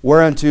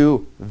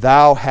 "Whereunto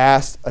thou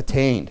hast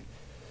attained."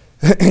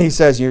 He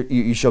says,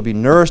 you shall be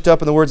nourished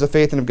up in the words of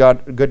faith and of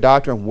God, good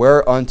doctrine,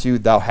 whereunto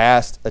thou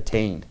hast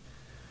attained.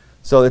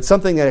 So it's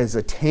something that is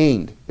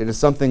attained. It is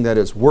something that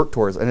is worked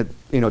towards. And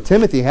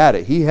Timothy had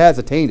it. He has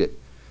attained it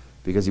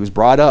because he was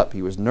brought up.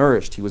 He was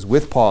nourished. He was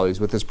with Paul. He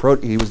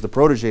was the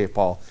protege of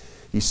Paul.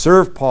 He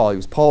served Paul. He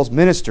was Paul's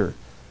minister.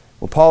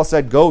 When Paul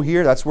said, "Go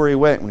here," that's where he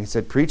went. When he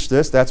said, "Preach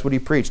this," that's what he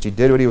preached. He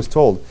did what he was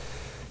told.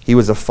 He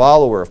was a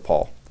follower of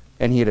Paul,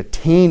 and he had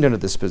attained unto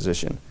this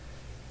position.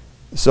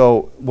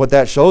 So what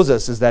that shows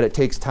us is that it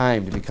takes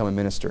time to become a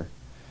minister.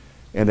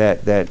 And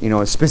that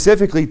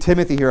specifically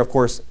Timothy here, of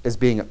course, is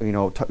being,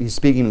 he's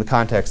speaking in the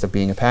context of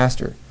being a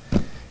pastor.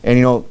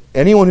 And,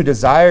 anyone who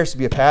desires to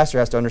be a pastor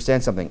has to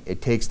understand something.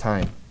 It takes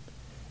time.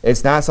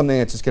 It's not something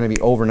that's just going to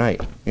be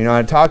overnight.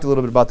 I talked a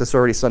little bit about this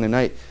already Sunday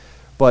night,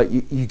 but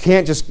you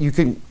can't just,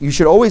 you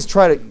should always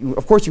try to,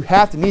 of course you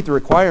have to meet the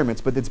requirements,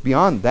 but it's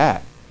beyond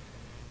that.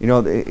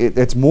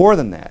 It's more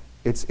than that.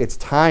 It's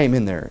time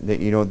in there. That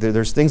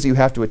there's things that you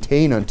have to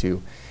attain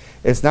unto.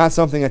 It's not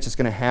something that's just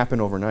going to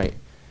happen overnight.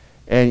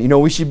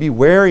 And we should be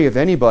wary of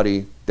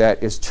anybody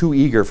that is too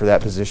eager for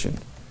that position.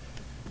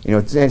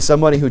 And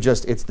somebody who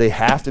they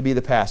have to be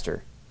the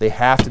pastor, they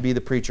have to be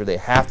the preacher, they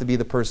have to be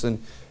the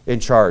person in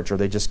charge, or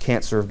they just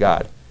can't serve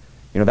God.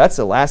 That's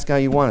the last guy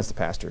you want as the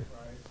pastor.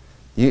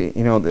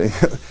 Right.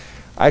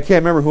 I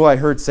can't remember who I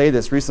heard say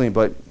this recently,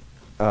 but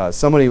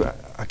somebody,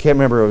 I can't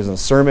remember if it was in a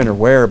sermon or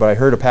where, but I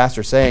heard a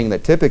pastor saying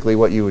that typically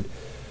what you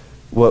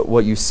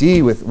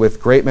see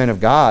with great men of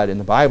God in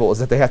the Bible is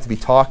that they have to be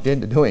talked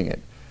into doing it.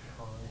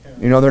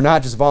 They're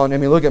not just volunteering.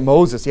 I mean, look at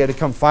Moses. He had to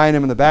come find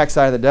him in the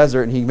backside of the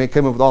desert, and he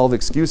came up with all of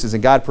excuses,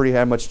 and God pretty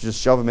much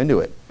just shove him into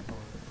it.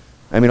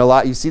 I mean,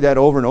 you see that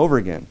over and over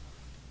again.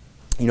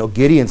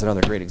 Gideon's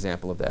another great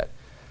example of that.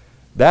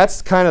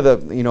 That's kind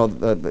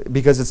of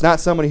because it's not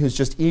somebody who's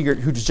just eager,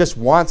 who just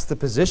wants the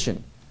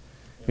position,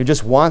 who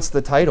just wants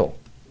the title.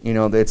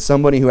 It's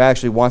somebody who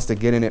actually wants to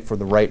get in it for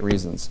the right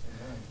reasons.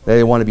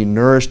 They want to be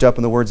nourished up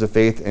in the words of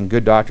faith and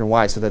good doctrine.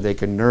 Why? So that they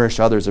can nourish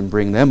others and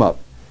bring them up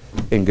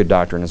in good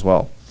doctrine as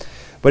well.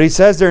 But he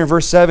says there in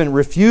verse 7,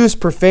 "Refuse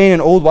profane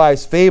and old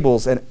wives'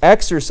 fables, and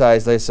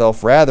exercise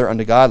thyself rather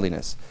unto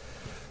godliness."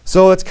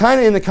 So it's kind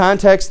of in the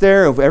context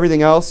there of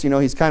everything else.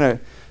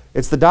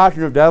 It's the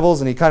doctrine of devils,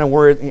 and he kind of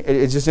worried.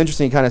 It's just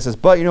interesting. He kind of says,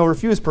 but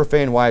refuse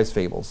profane wives'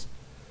 fables.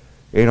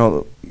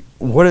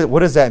 What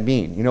does that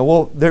mean?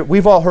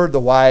 We've all heard the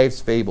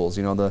wives' fables.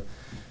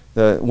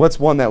 What's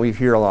one that we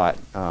hear a lot.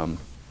 And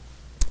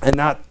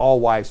not all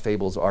wives'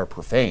 fables are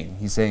profane.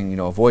 He's saying,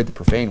 avoid the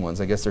profane ones.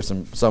 I guess there's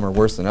some are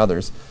worse than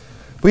others.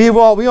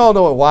 But we all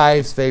know what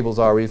wives' fables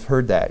are. We've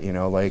heard that,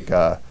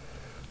 a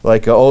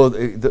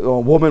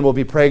woman will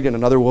be pregnant,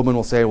 another woman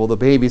will say, well, the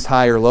baby's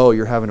high or low,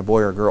 you're having a boy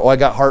or a girl. Oh, I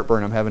got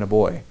heartburn, I'm having a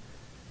boy.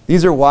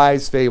 These are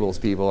wives' fables,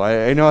 people.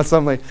 I know it's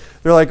something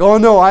they're like, oh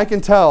no, I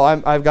can tell.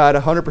 I've got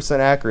 100%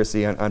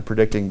 accuracy on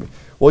predicting.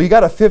 Well, you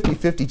got a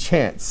 50-50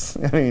 chance.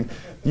 I mean,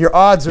 your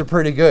odds are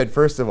pretty good,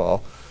 first of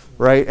all.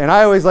 Right? And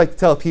I always like to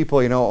tell people,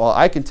 well,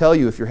 I can tell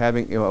you if you're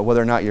having,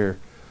 whether or not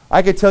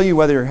I could tell you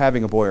whether you're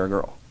having a boy or a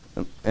girl.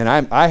 And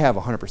I have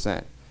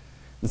 100%.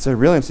 And so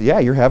really, I'm saying, yeah,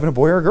 you're having a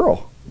boy or a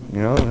girl.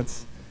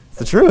 It's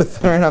the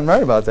truth. Right? I'm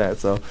right about that.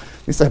 So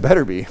at least I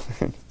better be.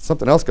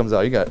 Something else comes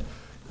out, you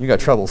got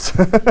troubles.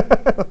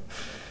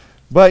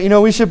 But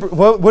we should.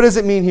 What does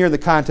it mean here in the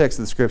context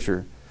of the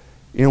Scripture?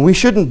 We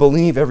shouldn't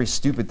believe every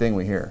stupid thing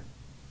we hear.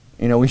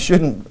 We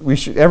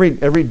should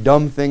every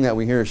dumb thing that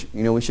we hear.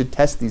 We should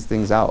test these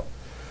things out.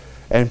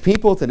 And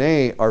people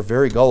today are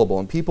very gullible,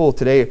 and people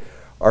today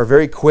are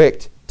very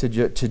quick to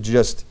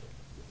just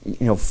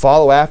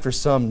follow after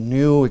some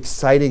new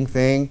exciting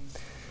thing.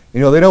 They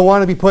don't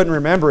want to be put in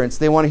remembrance.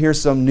 They want to hear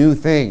some new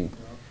thing.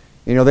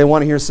 They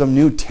want to hear some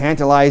new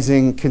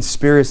tantalizing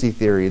conspiracy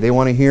theory. They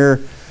want to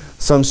hear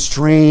some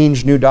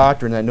strange new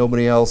doctrine that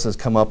nobody else has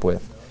come up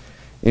with.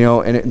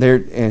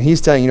 And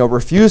he's telling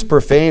refuse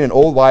profane and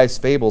old wives'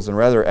 fables, and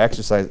rather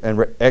exercise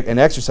and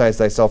exercise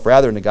thyself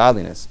rather into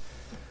godliness.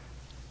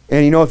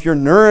 And if you're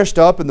nourished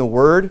up in the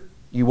Word,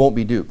 you won't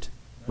be duped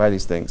by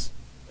these things.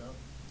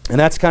 And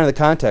that's kind of the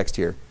context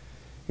here.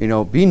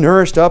 Be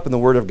nourished up in the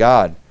Word of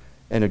God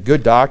and a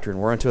good doctrine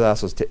whereunto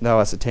thou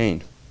hast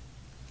attained.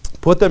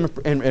 Put them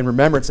in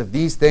remembrance of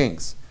these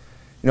things.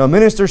 A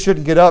minister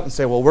shouldn't get up and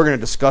say, well, we're going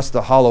to discuss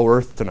the hollow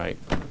earth tonight.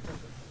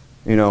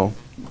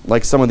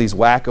 Like some of these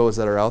wackos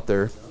that are out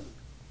there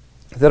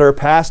that are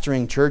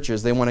pastoring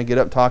churches, they want to get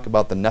up and talk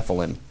about the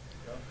Nephilim.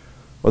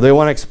 Or they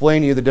want to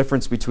explain to you the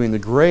difference between the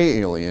gray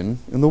alien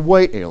and the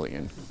white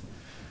alien.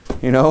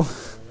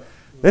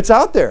 It's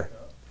out there.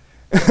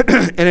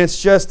 And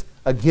it's just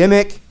a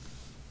gimmick.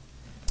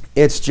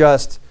 It's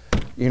just,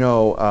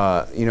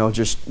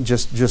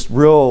 just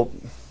real,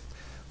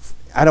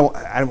 I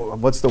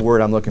don't, what's the word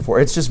I'm looking for?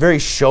 It's just very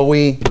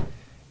showy.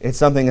 It's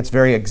something that's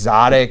very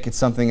exotic. It's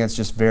something that's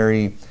just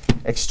very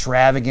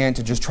extravagant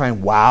to just try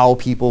and wow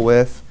people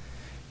with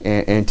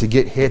and to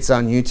get hits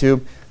on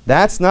YouTube.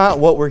 That's not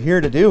what we're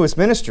here to do as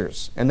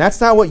ministers. And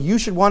that's not what you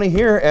should want to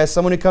hear as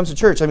someone who comes to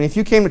church. I mean, if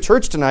you came to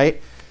church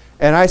tonight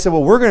and I said,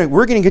 well, we're going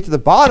to get to the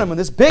bottom of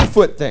this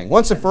Bigfoot thing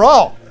once and for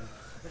all.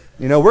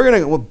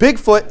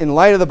 Bigfoot in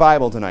light of the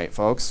Bible tonight,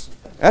 folks.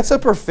 That's a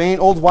profane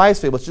old wives'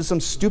 fable. It's just some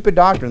stupid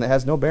doctrine that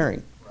has no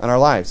bearing on our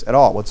lives at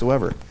all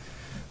whatsoever.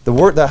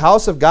 The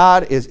house of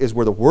God is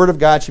where the Word of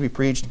God should be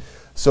preached,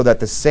 so that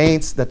the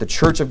saints, that the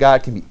church of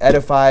God can be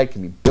edified,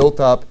 can be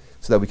built up,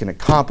 so that we can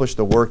accomplish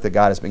the work that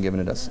God has been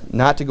given to us.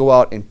 Not to go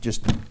out and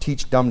just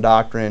teach dumb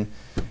doctrine,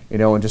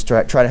 and just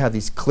try to have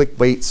these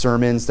clickbait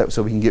sermons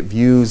so we can get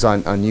views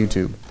on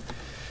YouTube.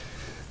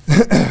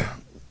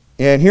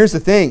 And here's the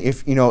thing,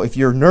 if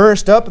you're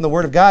nourished up in the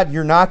Word of God,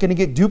 you're not going to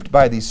get duped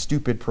by these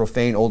stupid,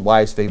 profane old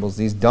wives' fables,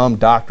 these dumb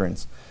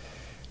doctrines.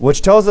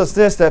 Which tells us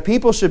this, that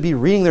people should be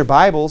reading their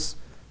Bibles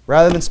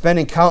rather than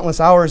spending countless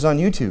hours on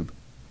YouTube.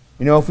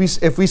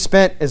 If we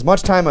spent as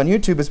much time on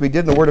YouTube as we did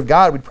in the Word of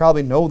God, we'd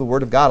probably know the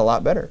Word of God a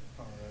lot better.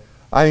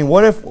 I mean,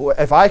 what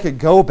if I could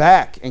go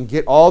back and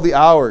get all the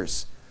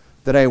hours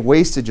that I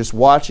wasted just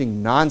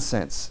watching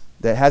nonsense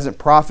that hasn't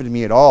profited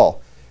me at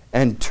all,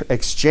 and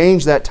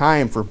exchange that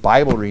time for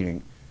Bible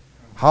reading?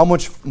 How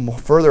much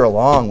further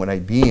along would I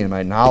be in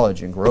my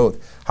knowledge and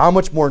growth? How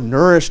much more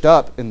nourished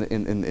up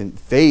in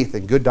faith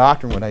and good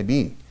doctrine would I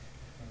be?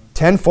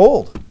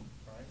 Tenfold.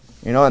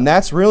 And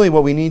that's really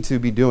what we need to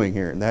be doing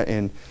here.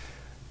 And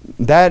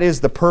that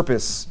is the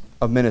purpose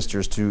of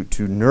ministers, to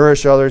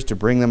nourish others, to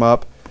bring them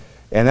up.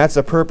 And that's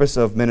the purpose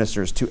of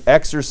ministers, to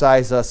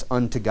exercise us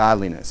unto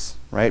godliness.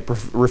 Right?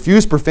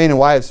 Refuse profane and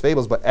wives'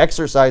 fables, but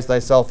exercise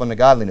thyself unto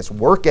godliness.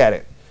 Work at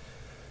it.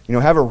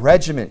 Have a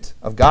regiment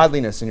of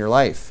godliness in your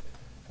life.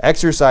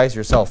 Exercise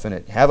yourself in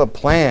it. Have a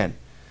plan.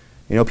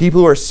 People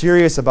who are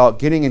serious about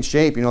getting in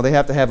shape, they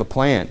have to have a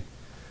plan.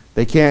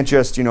 They can't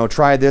just,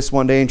 try this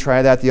one day and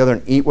try that the other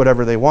and eat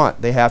whatever they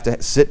want. They have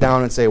to sit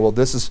down and say, well,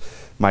 this is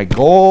my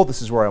goal.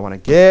 This is where I want to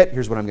get.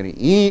 Here's what I'm going to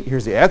eat.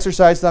 Here's the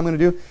exercise that I'm going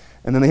to do.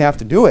 And then they have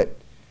to do it.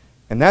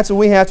 And that's what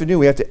we have to do.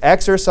 We have to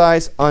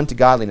exercise unto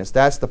godliness.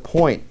 That's the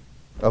point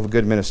of a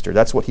good minister.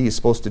 That's what he is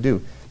supposed to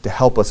do, to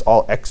help us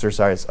all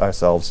exercise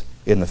ourselves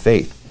in the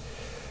faith.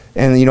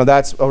 And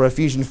that's what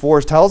Ephesians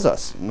 4 tells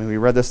us. When we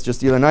read this just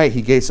the other night,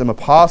 he gave some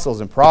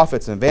apostles and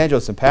prophets and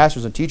evangelists and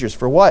pastors and teachers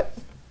for what?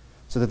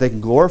 So that they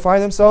can glorify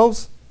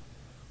themselves?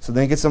 So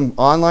they can get some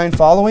online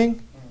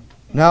following?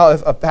 Now,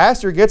 if a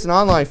pastor gets an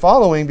online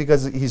following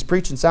because he's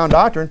preaching sound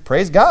doctrine,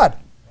 praise God.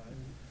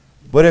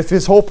 But if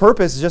his whole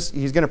purpose is just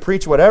he's going to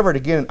preach whatever to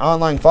get an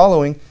online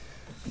following,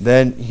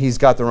 then he's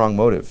got the wrong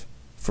motive.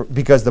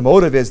 Because the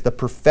motive is the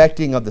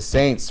perfecting of the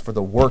saints for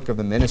the work of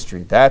the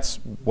ministry.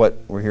 That's what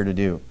we're here to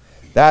do.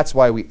 That's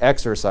why we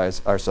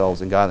exercise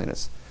ourselves in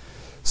godliness.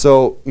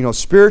 So,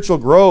 spiritual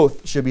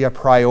growth should be a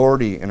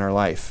priority in our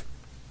life.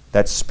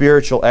 That's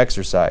spiritual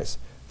exercise.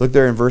 Look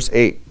there in verse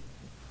 8.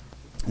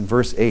 In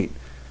verse 8.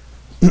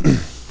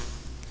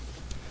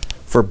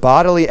 For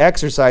bodily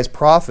exercise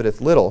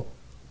profiteth little,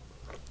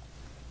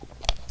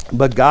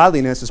 but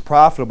godliness is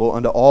profitable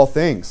unto all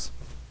things,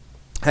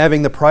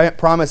 having the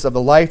promise of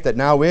the life that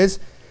now is,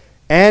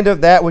 and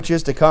of that which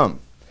is to come.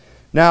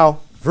 Now,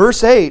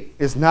 verse 8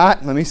 is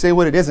not, let me say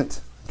what it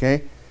isn't,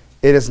 okay?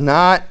 It is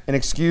not an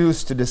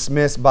excuse to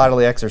dismiss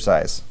bodily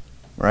exercise,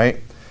 right?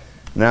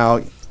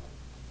 Now,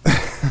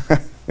 I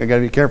got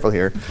to be careful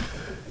here,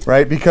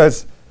 right?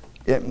 Because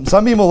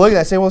some people look at that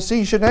and say, well, see,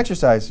 you shouldn't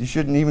exercise. You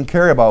shouldn't even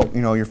care about,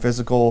 your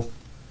physical,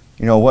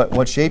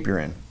 what shape you're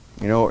in.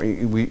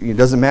 It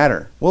doesn't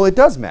matter. Well, it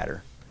does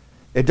matter.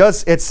 It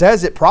does. It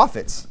says it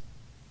profits.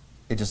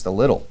 It's just a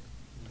little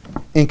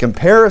in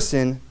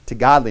comparison to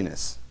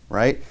godliness,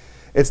 right?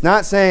 It's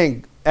not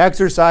saying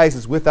exercise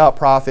is without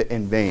profit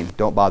and vain.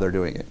 Don't bother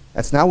doing it.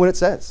 That's not what it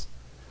says.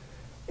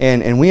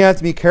 And we have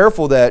to be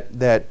careful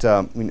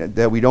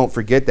that we don't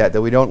forget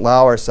that we don't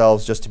allow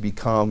ourselves just to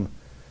become,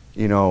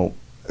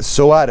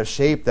 so out of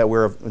shape that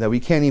we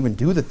can't even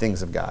do the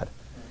things of God.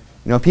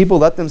 People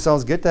let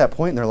themselves get to that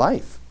point in their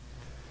life.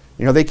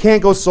 They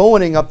can't go soul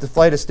winning up the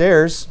flight of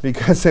stairs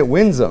because it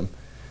wins them.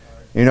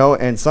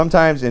 And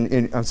sometimes,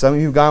 and some of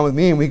you have gone with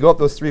me, and we go up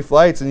those 3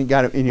 flights, and you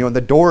got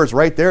the door is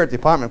right there at the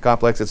apartment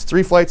complex. It's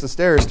 3 flights of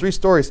stairs, 3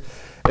 stories,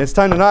 and it's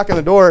time to knock on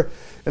the door,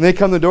 and they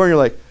come to the door, and you're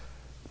like,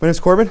 "My name's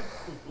Corbin.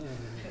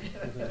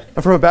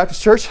 I'm from a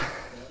Baptist church.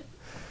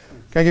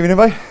 Can I give you an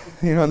invite?"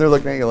 And they're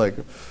looking at you like,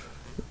 it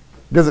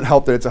doesn't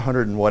help that it's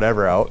 100 and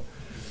whatever out,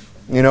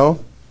 And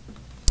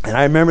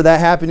I remember that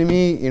happened to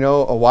me,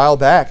 a while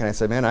back, and I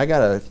said, "Man, I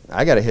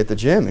gotta hit the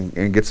gym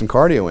and get some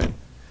cardio in."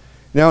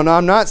 Now,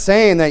 I'm not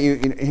saying that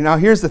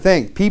here's the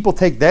thing. People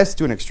take this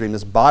to an extreme,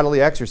 this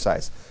bodily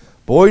exercise.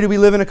 Boy, do we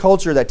live in a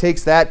culture that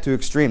takes that to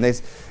extreme.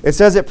 It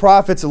says it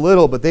profits a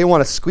little, but they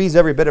want to squeeze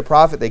every bit of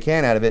profit they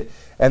can out of it,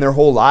 and their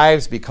whole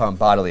lives become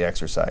bodily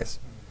exercise.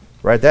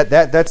 Right?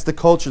 That's the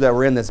culture that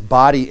we're in, this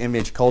body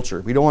image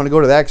culture. We don't want to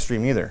go to that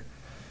extreme either.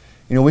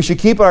 We should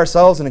keep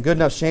ourselves in a good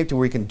enough shape to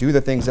where we can do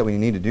the things that we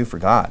need to do for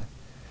God.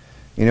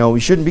 We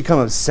shouldn't become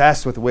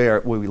obsessed with the way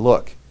we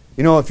look.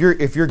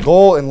 If your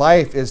goal in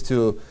life is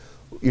to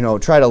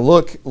try to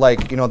look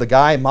like, the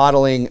guy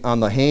modeling on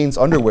the Hanes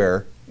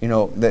underwear,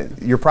 that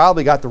you're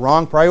probably got the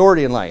wrong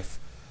priority in life.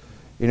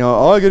 I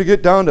got to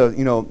get down to,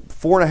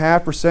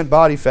 4.5%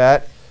 body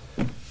fat,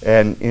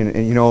 and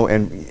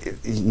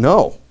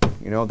no,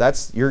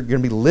 that's, you're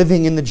going to be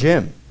living in the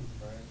gym,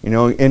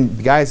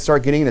 and guys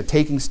start getting into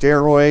taking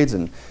steroids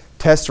and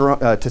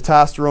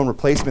testosterone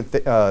replacement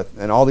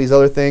and all these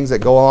other things that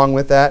go along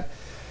with that.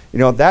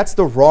 That's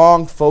the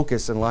wrong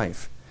focus in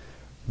life.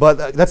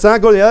 But let's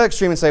not go to the other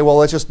extreme and say, well,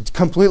 let's just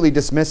completely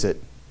dismiss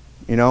it.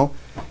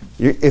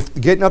 If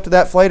getting up to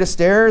that flight of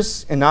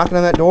stairs and knocking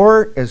on that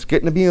door is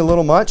getting to be a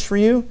little much for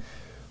you,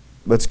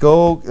 let's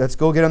go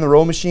get on the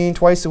row machine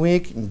twice a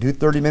week and do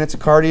 30 minutes of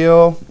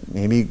cardio.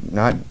 Maybe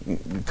not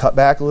cut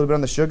back a little bit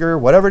on the sugar.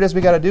 Whatever it is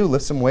we got to do,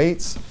 lift some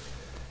weights,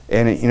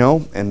 and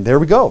and there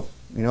we go.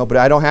 But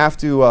I don't have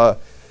to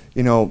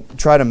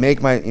try to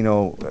make my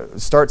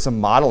start some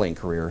modeling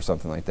career or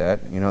something like that.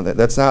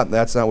 That's not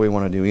what we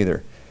want to do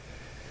either.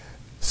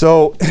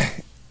 So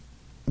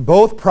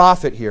both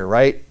profit here,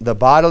 right? The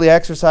bodily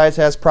exercise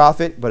has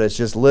profit, but it's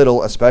just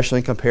little,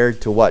 especially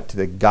compared to what? To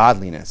the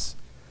godliness.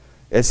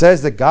 It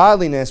says the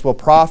godliness will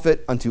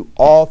profit unto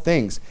all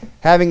things,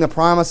 having the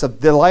promise of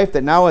the life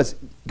that now is.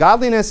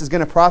 Godliness is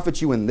going to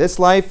profit you in this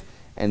life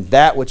and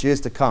that which is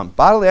to come.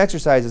 Bodily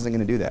exercise isn't going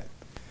to do that.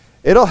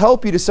 It'll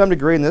help you to some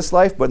degree in this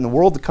life, but in the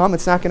world to come,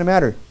 it's not going to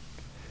matter.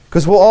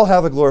 Because we'll all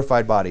have a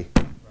glorified body.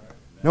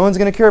 No one's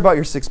going to care about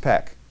your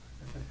six-pack.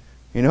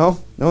 We're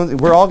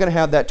all going to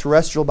have that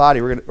terrestrial body,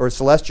 or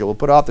celestial. We'll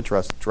put off the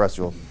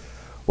terrestrial.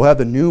 We'll have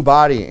the new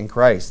body in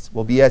Christ.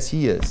 We'll be as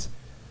He is.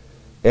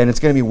 And it's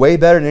going to be way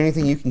better than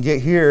anything you can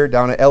get here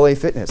down at LA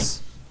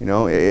Fitness.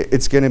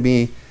 It's going to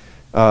be,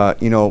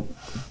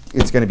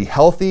 it's going to be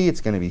healthy.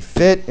 It's going to be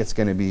fit. It's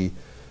going to be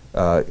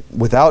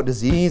without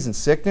disease and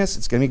sickness.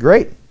 It's going to be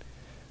great.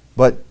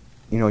 But,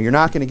 you're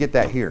not going to get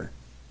that here.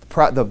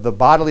 The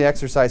bodily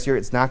exercise here,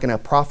 it's not going to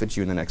profit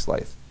you in the next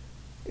life.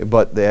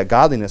 But the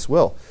godliness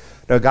will.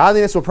 Now,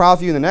 godliness will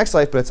profit you in the next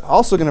life, but it's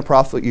also going to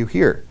profit you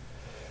here.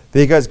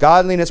 Because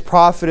godliness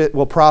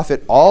will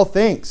profit all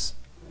things.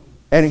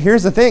 And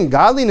here's the thing,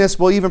 godliness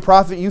will even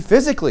profit you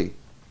physically.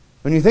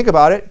 When you think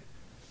about it,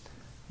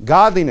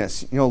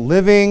 godliness,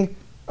 living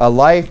a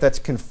life that's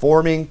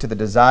conforming to the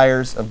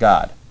desires of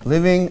God.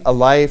 Living a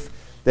life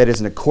that is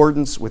in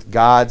accordance with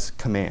God's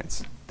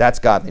commands. That's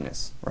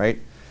godliness, right?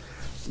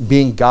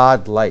 Being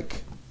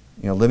God-like.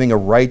 Living a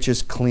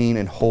righteous, clean,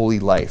 and holy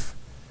life.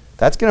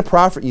 That's going to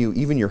profit you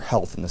even your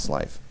health in this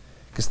life.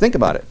 Because think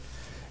about it.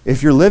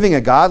 If you're living a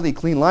godly,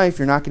 clean life,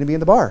 you're not going to be in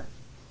the bar.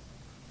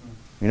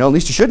 At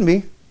least you shouldn't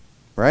be,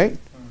 right?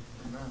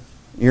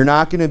 You're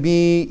not going to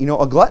be,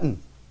 a glutton.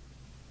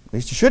 At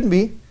least you shouldn't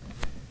be.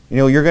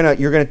 You're going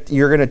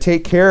to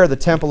take care of the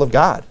temple of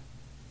God,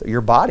 your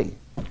body.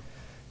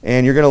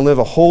 And you're going to live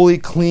a holy,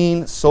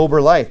 clean,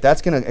 sober life.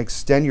 That's going to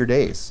extend your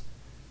days.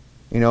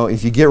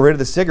 If you get rid of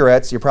the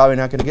cigarettes, you're probably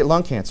not going to get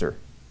lung cancer.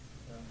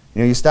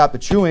 You stop the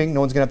chewing,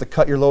 no one's going to have to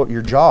cut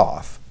your jaw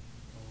off.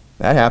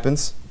 That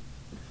happens.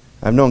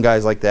 I've known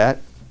guys like that.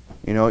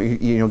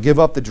 You give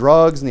up the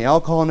drugs and the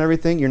alcohol and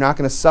everything, you're not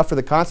going to suffer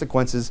the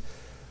consequences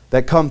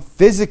that come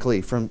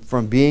physically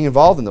from being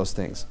involved in those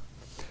things.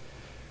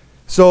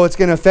 So it's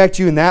going to affect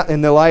you in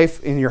the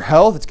life, in your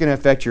health. It's going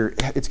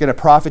to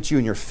profit you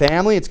in your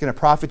family. It's going to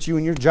profit you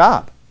in your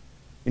job.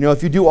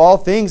 If you do all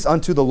things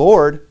unto the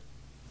Lord,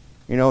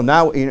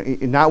 not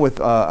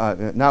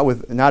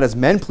as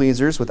men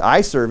pleasers with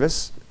eye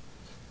service,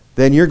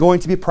 then you're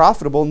going to be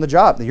profitable in the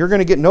job. You're going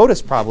to get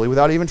noticed probably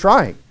without even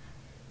trying.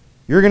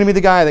 You're going to be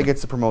the guy that gets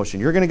the promotion.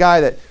 You're going to be the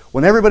guy that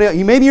when everybody else,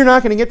 maybe you're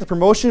not going to get the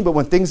promotion, but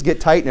when things get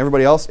tight and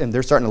everybody else and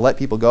they're starting to let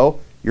people go,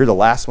 you're the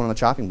last one on the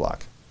chopping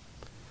block.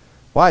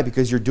 Why?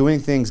 Because you're doing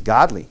things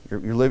godly.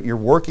 You're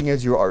working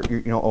as you are,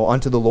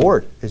 unto the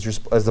Lord,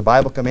 as the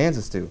Bible commands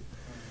us to.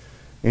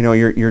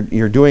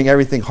 You're doing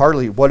everything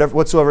heartily.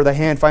 Whatsoever thy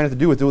hand findeth to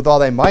do with all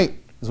thy might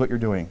is what you're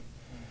doing.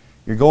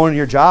 You're going to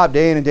your job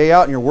day in and day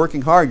out, and you're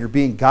working hard. You're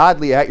being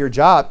godly at your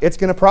job. It's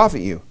going to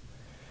profit you.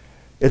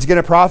 It's going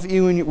to profit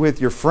you with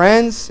your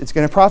friends. It's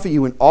going to profit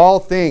you in all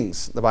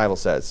things, the Bible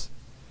says.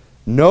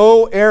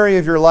 No area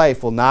of your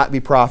life will not be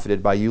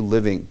profited by you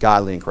living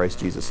godly in Christ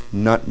Jesus.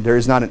 There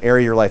is not an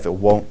area of your life it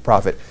won't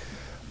profit.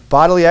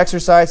 Bodily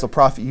exercise will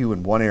profit you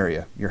in one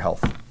area, your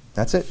health.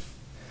 That's it.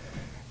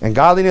 And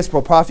godliness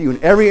will profit you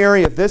in every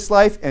area of this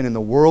life and in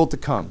the world to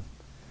come.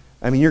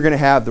 I mean, you're going to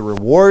have the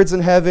rewards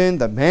in heaven,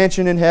 the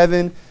mansion in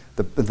heaven,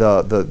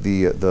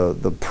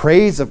 the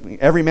praise of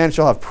every man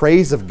shall have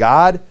praise of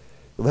God.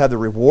 You'll have the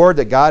reward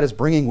that God is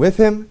bringing with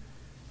him.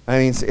 I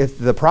mean, if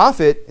the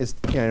profit is,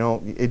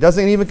 it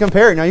doesn't even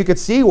compare. Now you could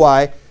see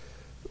why,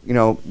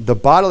 the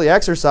bodily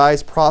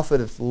exercise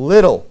profiteth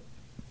little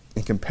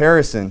in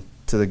comparison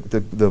to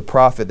the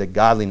profit that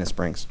godliness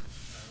brings.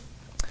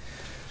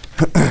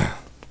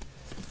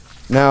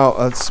 Now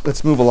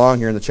let's move along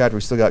here in the chapter.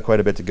 We still got quite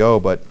a bit to go,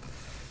 but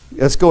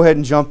let's go ahead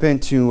and jump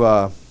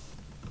into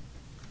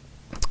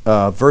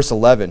verse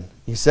 11.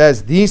 He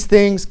says, "These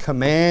things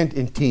command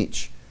and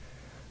teach."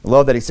 I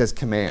love that he says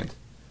command.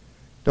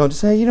 Don't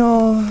just say,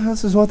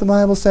 this is what the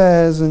Bible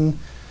says, and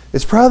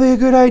it's probably a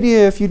good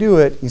idea if you do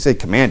it. You say,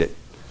 command it.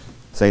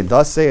 Say,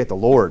 thus saith the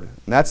Lord. And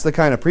that's the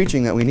kind of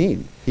preaching that we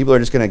need. People are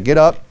just going to get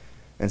up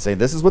and say,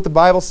 this is what the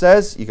Bible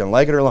says. You can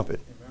like it or lump it.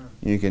 Amen.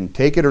 You can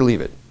take it or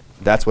leave it.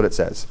 That's what it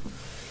says.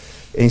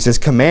 And he says,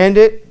 command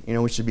it.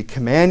 We should be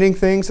commanding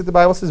things that the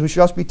Bible says. We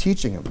should also be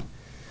teaching them.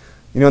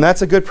 And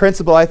that's a good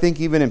principle, I think,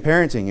 even in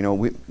parenting.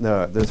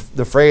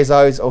 The phrase I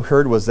always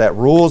heard was that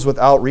rules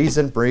without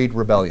reason breed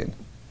rebellion.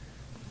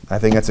 I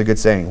think that's a good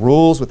saying.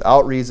 Rules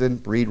without reason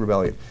breed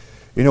rebellion.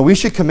 We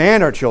should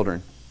command our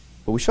children,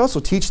 but we should also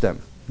teach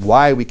them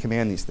why we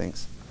command these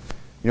things.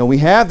 We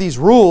have these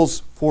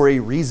rules for a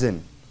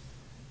reason.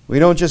 We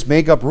don't just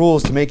make up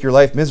rules to make your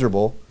life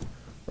miserable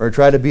or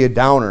try to be a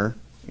downer.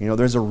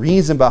 There's a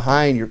reason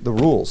behind the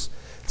rules.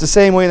 It's the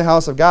same way in the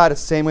house of God.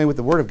 It's the same way with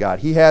the Word of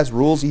God. He has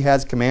rules, He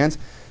has commands,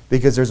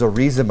 because there's a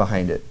reason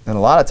behind it. And a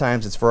lot of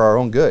times it's for our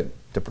own good,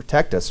 to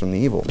protect us from the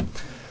evil.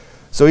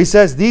 So he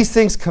says, these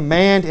things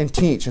command and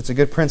teach. It's a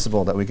good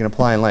principle that we can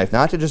apply in life.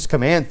 Not to just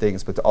command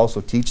things, but to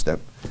also teach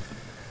them.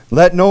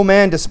 Let no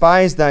man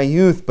despise thy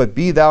youth, but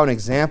be thou an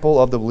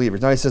example of the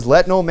believers. Now he says,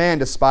 let no man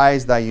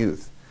despise thy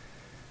youth.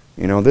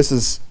 This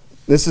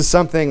is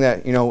something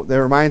that,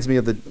 that reminds me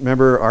of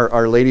remember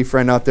our lady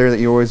friend out there that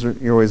you're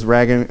always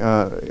ragging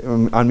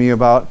on me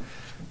about?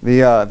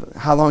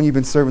 How long you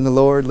been serving the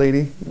Lord, lady?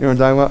 You know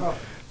what I'm talking about?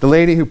 The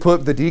lady who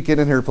put the deacon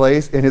in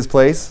his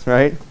place,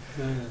 right?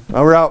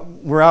 We're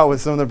out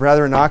with some of the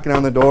brethren knocking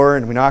on the door,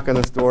 and we knock on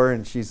this door,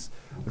 and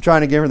I'm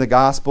trying to give her the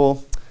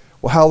gospel.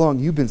 Well, how long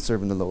you been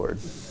serving the Lord?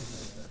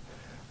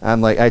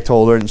 I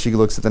told her, and she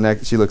looks at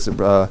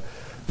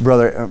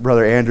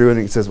brother Andrew, and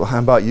he says, well, how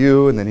about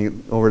you? And then he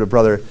over to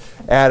brother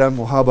Adam.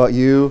 Well, how about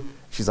you?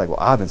 She's like, well,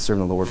 I've been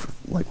serving the Lord for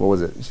what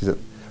was it? She said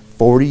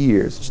 40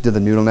 years. She did the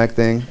noodle neck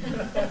thing,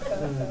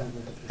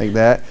 like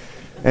that.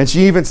 And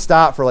she even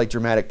stopped for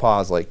dramatic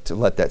pause, to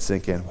let that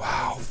sink in.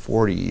 Wow,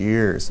 40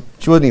 years.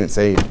 She wasn't even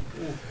saved.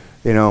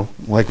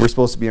 We're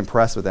supposed to be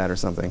impressed with that or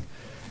something.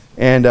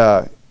 And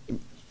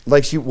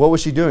what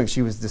was she doing?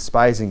 She was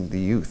despising the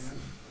youth,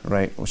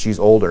 right? Well, she's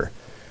older.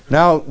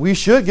 Now, we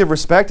should give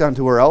respect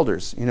unto our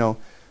elders.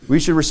 We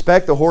should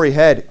respect the hoary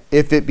head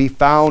if it be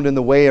found in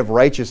the way of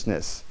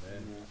righteousness.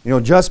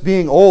 Just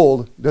being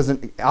old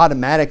doesn't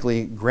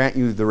automatically grant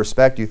you the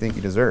respect you think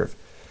you deserve.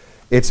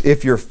 It's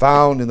if you're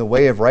found in the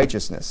way of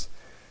righteousness.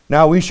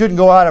 Now, we shouldn't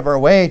go out of our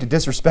way to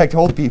disrespect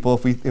old people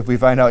if we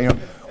find out,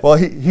 well,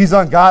 he's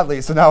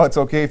ungodly, so now it's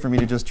okay for me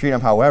to just treat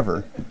him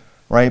however,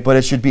 right? But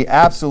it should be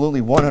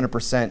absolutely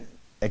 100%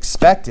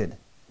 expected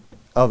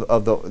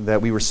that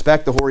we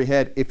respect the hoary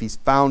head if he's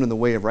found in the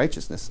way of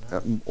righteousness.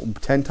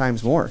 10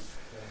 times more.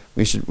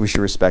 We should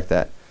respect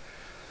that.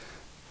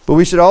 But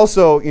we should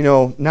also,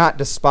 not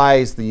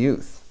despise the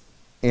youth.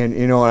 And,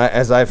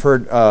 as I've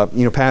heard,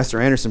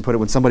 Pastor Anderson put it,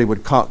 when somebody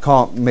would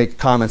make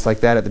comments like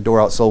that at the door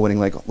out soul winning,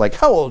 like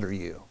how old are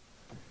you?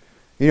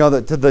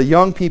 The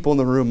young people in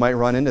the room might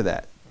run into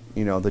that.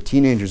 The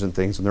teenagers and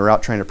things, when they're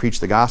out trying to preach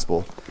the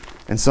gospel,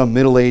 and some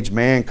middle-aged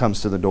man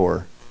comes to the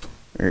door,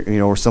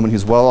 or someone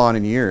who's well on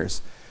in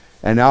years,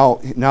 and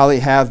now they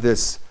have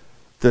this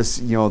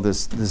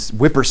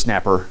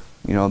whippersnapper,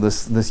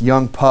 this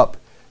young pup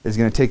is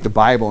going to take the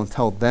Bible and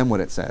tell them what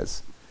it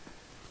says.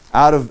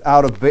 Out of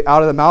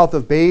the mouth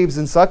of babes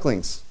and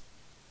sucklings,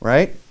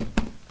 right?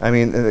 I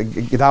mean,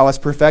 thou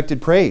hast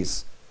perfected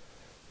praise.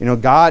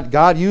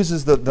 God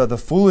uses the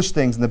foolish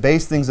things and the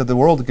base things of the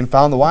world to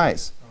confound the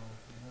wise.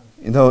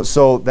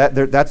 So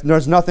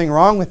there's nothing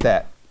wrong with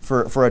that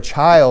for a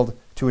child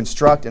to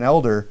instruct an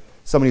elder,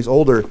 somebody who's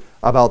older,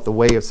 about the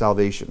way of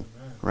salvation,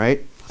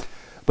 right?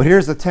 But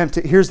here's the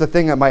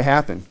thing that might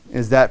happen,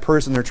 is that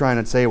person they're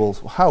trying to say, well,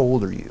 how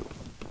old are you?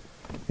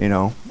 You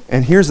know?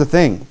 And here's the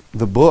thing.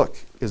 The book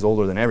is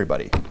older than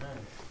everybody.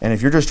 And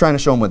if you're just trying to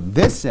show them what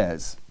this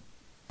says,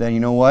 then you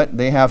know what?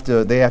 They have to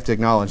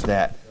acknowledge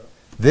that.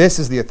 This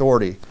is the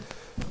authority.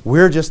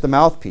 We're just the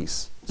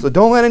mouthpiece. So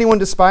don't let anyone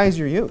despise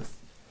your youth,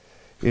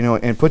 you know,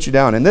 and put you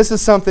down. And this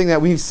is something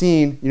that we've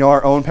seen, you know,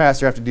 our own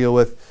pastor have to deal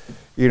with,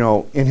 you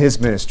know, in his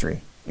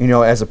ministry, you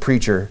know, as a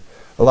preacher.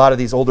 A lot of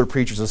these older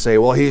preachers will say,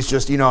 well, he's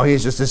just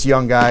this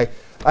young guy.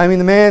 I mean,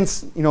 the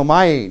man's, you know,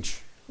 my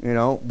age, you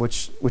know,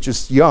 which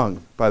is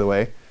young, by the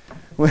way.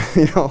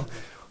 You know,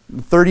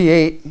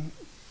 38,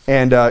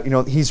 and you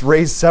know, he's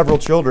raised several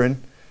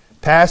children,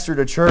 pastored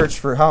a church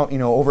for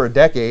over a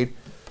decade.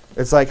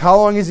 It's like, how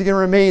long is he going to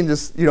remain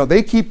this? You know,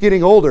 they keep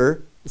getting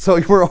older,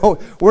 so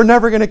we're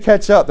never going to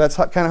catch up. That's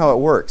kind of how it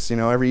works. You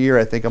know, every year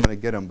I think I'm going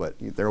to get them, but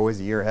they're always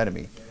a year ahead of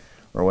me,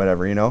 or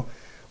whatever. You know,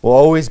 we'll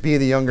always be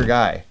the younger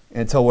guy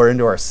until we're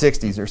into our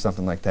 60s or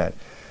something like that.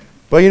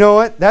 But you know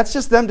what? That's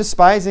just them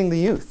despising the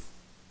youth,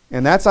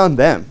 and that's on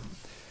them.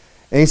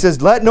 And he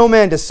says, let no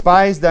man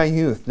despise thy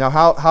youth. Now,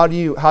 how do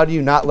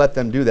you not let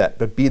them do that?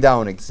 But be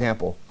thou an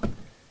example. You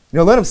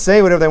know, let them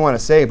say whatever they want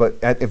to say, but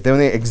when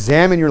they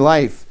examine your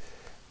life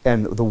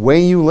and the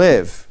way you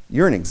live,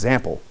 you're an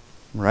example,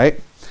 right?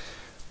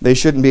 They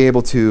shouldn't be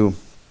able to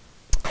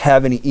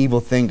have any evil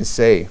thing to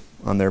say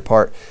on their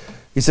part.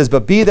 He says,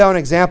 but be thou an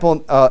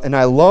example, and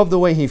I love the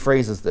way he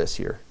phrases this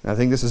here. I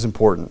think this is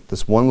important,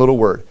 this one little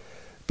word.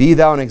 Be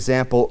thou an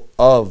example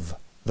of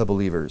the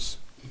believers.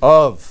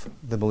 Of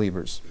the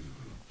believers.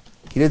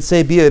 He didn't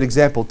say be an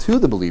example to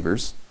the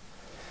believers.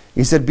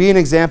 He said be an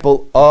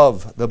example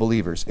of the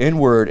believers, in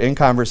word, in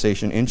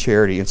conversation, in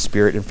charity, in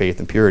spirit, in faith,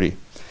 and purity.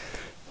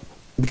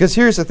 Because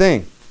here's the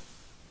thing.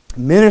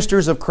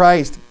 Ministers of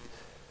Christ,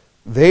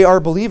 they are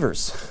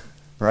believers,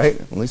 right?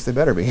 At least they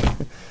better be.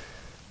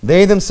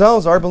 They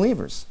themselves are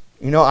believers.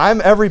 You know,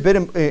 I'm every bit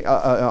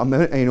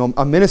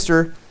a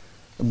minister,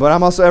 but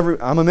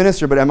I'm a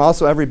minister, but I'm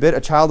also every bit a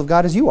child of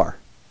God as you are.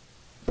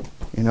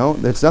 You know,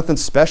 there's nothing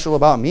special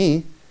about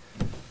me.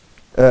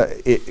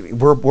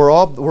 We're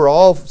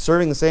all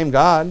serving the same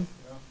God.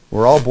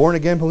 We're all born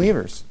again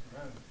believers.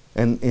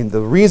 And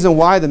the reason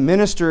why the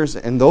ministers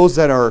and those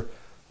that are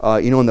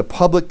in the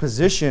public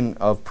position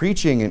of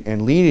preaching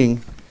and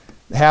leading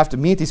have to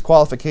meet these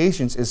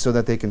qualifications is so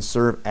that they can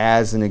serve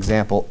as an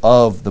example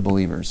of the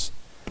believers.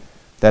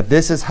 That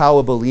this is how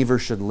a believer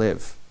should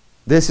live.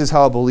 This is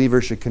how a believer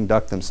should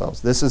conduct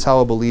themselves. This is how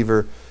a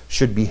believer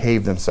should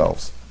behave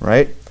themselves,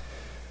 right?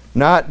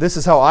 Not, this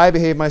is how I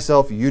behave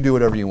myself, you do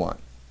whatever you want.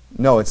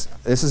 No,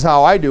 this is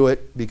how I do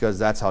it because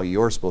that's how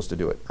you're supposed to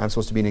do it. I'm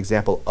supposed to be an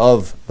example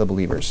of the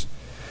believers.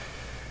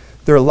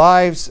 Their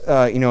lives,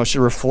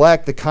 should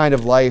reflect the kind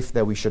of life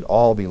that we should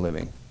all be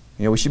living.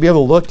 You know, we should be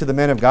able to look to the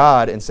men of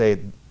God and say,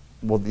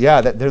 well,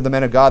 yeah, they're the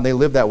men of God, and they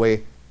live that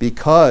way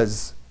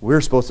because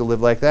we're supposed to live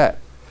like that.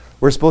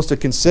 We're supposed to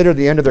consider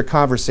the end of their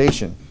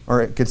conversation,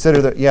 or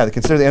consider the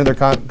end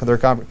of their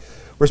conversation.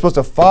 We're supposed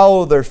to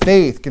follow their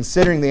faith,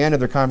 considering the end of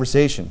their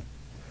conversation.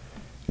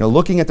 You know,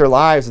 looking at their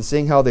lives and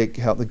seeing how they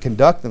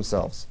conduct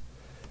themselves,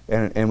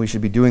 and we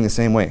should be doing the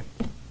same way.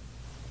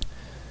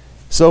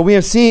 So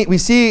we see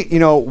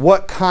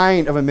what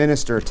kind of a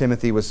minister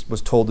Timothy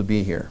was told to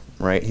be here,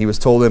 right? He was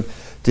told him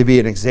to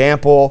be an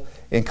example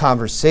in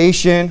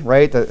conversation,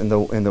 right? In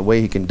the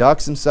way he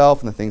conducts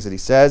himself and the things that he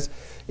says,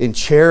 in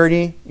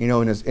charity, you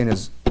know, in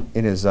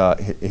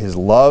his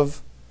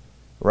love,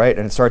 right?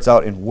 And it starts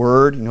out in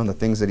word, you know, in the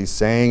things that he's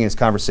saying, his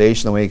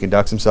conversation, the way he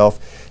conducts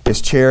himself,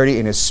 his charity,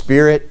 in his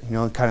spirit, you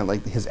know, kind of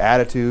like his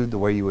attitude, the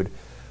way you would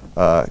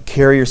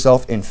carry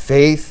yourself in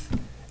faith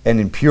and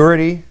in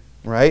purity,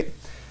 right?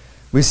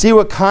 We see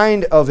what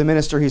kind of a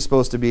minister he's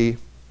supposed to be.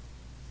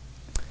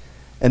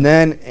 And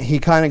then he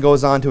kind of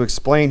goes on to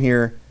explain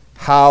here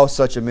how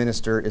such a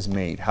minister is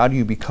made. How do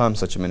you become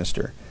such a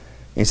minister?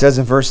 He says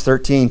in verse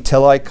 13,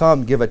 till I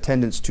come, give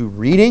attendance to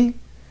reading,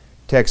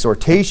 to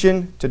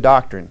exhortation, to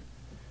doctrine.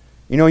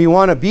 You know, you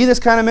want to be this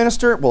kind of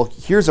minister? Well,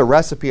 here's a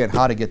recipe on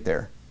how to get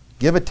there.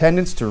 Give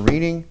attendance to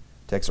reading,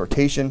 to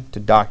exhortation, to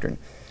doctrine.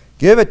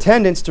 Give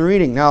attendance to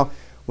reading. Now,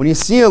 when you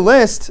see a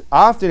list,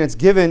 often it's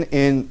given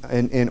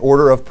in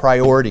order of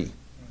priority,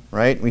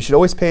 right? We should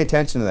always pay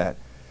attention to that.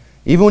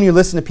 Even when you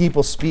listen to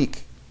people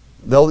speak,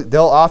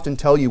 they'll often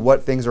tell you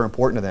what things are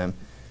important to them.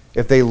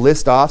 If they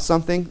list off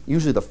something,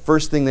 usually the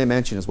first thing they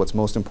mention is what's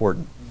most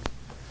important.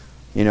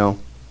 You know,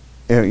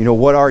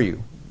 what are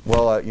you?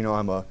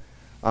 Well,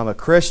 I'm a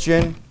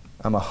Christian,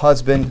 I'm a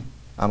husband,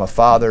 I'm a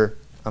father,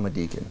 I'm a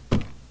deacon.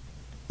 And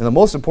the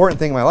most important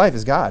thing in my life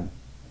is God.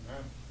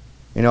 Amen.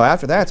 You know,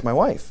 after that, it's my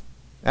wife.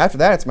 After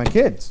that, it's my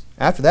kids.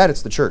 After that,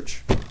 it's the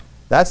church.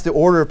 That's the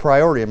order of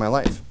priority in my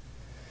life.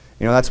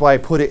 You know, that's why I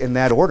put it in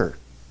that order.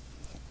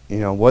 You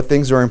know, what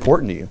things are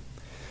important to you.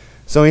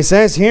 So he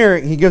says here,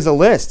 he gives a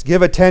list.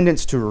 Give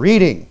attendance to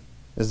reading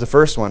is the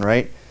first one,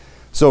 right?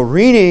 So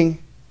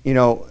reading, you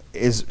know,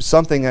 is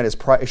something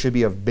that should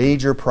be a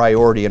major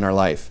priority in our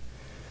life.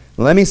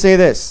 Let me say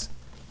this.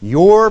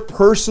 Your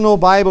personal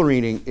Bible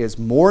reading is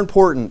more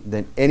important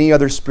than any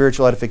other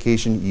spiritual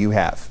edification you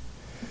have.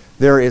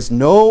 There is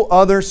no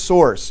other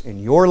source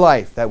in your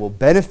life that will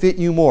benefit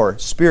you more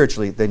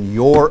spiritually than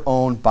your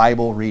own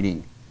Bible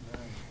reading.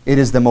 It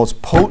is the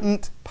most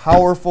potent,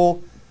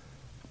 powerful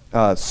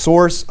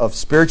source of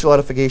spiritual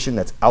edification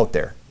that's out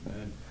there.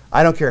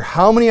 I don't care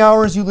how many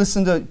hours you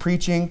listen to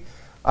preaching.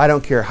 I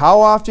don't care how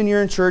often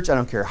you're in church. I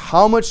don't care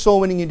how much soul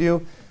winning you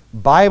do.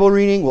 Bible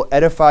reading will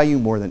edify you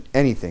more than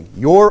anything.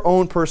 Your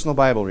own personal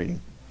Bible reading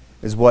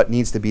is what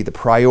needs to be the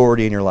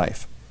priority in your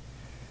life.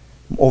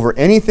 Over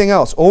anything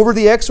else. Over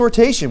the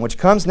exhortation, which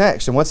comes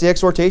next. And what's the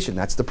exhortation?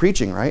 That's the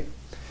preaching, right?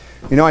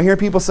 You know, I hear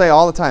people say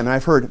all the time, and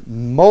I've heard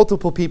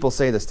multiple people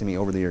say this to me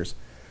over the years.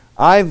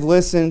 I've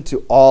listened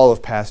to all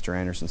of Pastor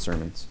Anderson's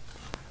sermons.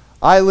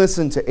 I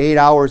listen to 8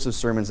 hours of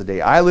sermons a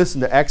day. I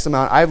listen to X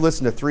amount. I've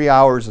listened to 3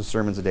 hours of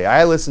sermons a day.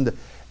 I listen to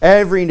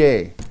every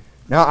day.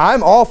 Now,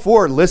 I'm all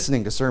for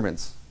listening to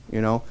sermons,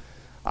 you know.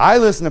 I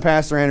listen to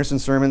Pastor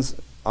Anderson's sermons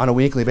on a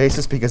weekly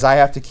basis because I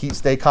have to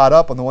stay caught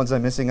up on the ones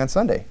I'm missing on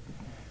Sunday.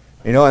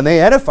 You know, and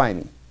they edify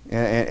me.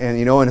 And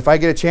you know, and if I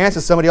get a chance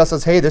if somebody else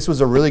says, hey, this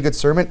was a really good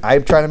sermon, I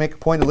try to make a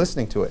point of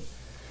listening to it.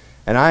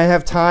 And I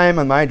have time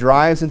on my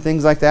drives and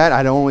things like that.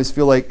 I don't always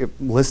feel like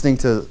listening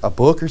to a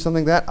book or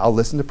something like that. I'll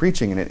listen to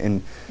preaching in it.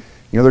 And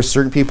you know, there's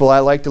certain people I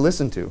like to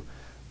listen to.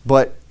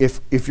 But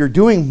if you're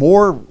doing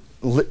more,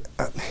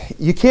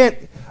 you can't,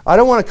 I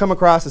don't want to come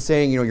across as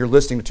saying, you know, you're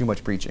listening to too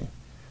much preaching.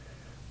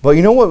 But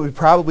you know what would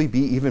probably be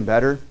even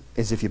better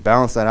is if you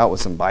balance that out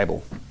with some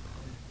Bible.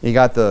 You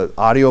got the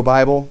audio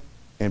Bible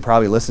and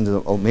probably listen to,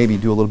 or maybe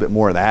do a little bit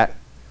more of that.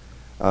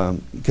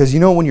 Because, you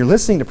know, when you're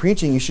listening to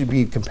preaching, you should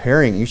be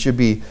comparing. You should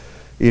be,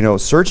 you know,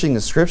 searching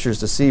the scriptures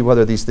to see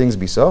whether these things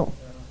be so.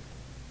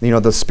 You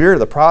know, the spirit of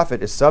the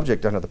prophet is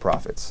subject unto the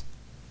prophets.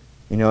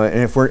 You know, and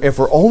if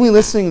we're only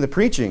listening to the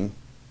preaching,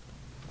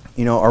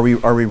 you know, are we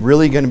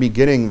really going to be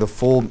getting the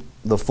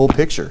full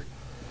picture?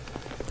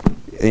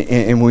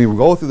 And when we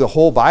go through the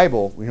whole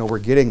Bible, you know, we're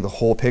getting the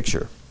whole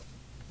picture.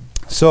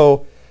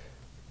 So,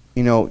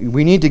 you know,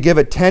 we need to give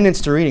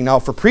attendance to reading. Now,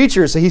 for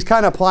preachers, so he's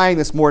kind of applying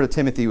this more to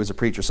Timothy, who was a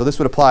preacher. So this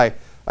would apply,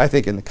 I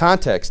think, in the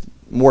context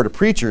more to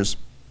preachers,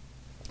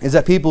 is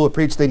that people who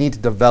preach, they need to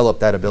develop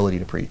that ability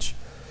to preach.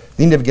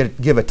 They need to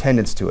give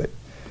attendance to it.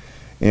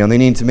 You know, they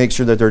need to make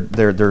sure that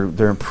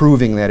they're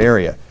improving that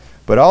area.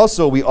 But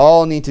also, we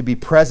all need to be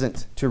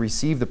present to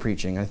receive the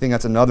preaching. I think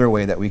that's another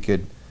way that we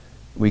could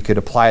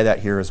apply that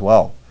here as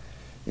well.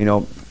 You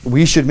know,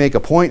 we should make a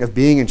point of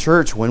being in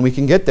church when we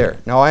can get there.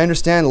 Now, I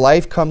understand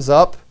life comes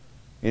up,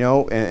 you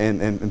know,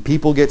 and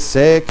people get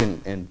sick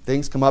and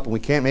things come up and we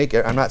can't make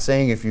it. I'm not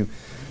saying if you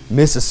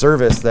miss a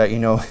service that, you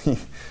know,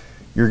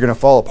 you're going to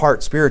fall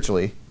apart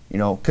spiritually, you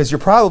know, because you're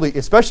probably,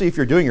 especially if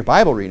you're doing your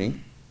Bible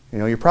reading, you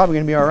know, you're probably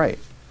going to be all right.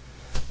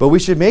 But we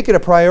should make it a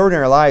priority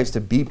in our lives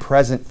to be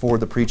present for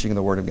the preaching of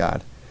the Word of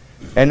God.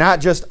 And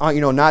not just,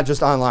 you know, not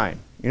just online.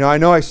 You know, I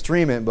know I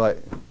stream it, but,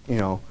 you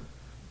know,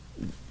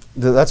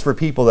 that's for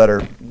people that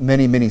are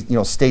many, you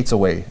know, states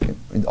away.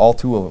 All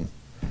two of them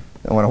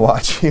that want to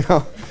watch, you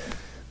know.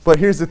 But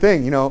here's the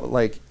thing, you know,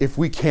 like, if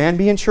we can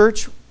be in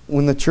church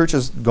when the church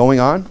is going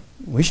on,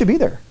 we should be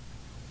there.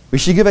 We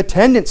should give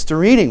attendance to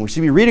reading. We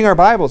should be reading our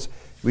Bibles.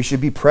 We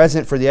should be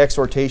present for the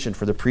exhortation,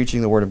 for the preaching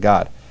of the Word of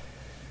God.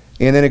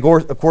 And then,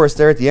 of course,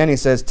 there at the end he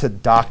says, to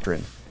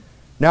doctrine.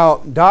 Now,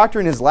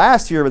 doctrine is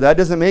last here, but that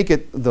doesn't make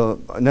it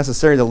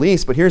necessarily the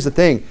least. But here's the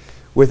thing.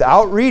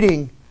 Without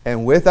reading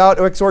and without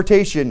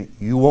exhortation,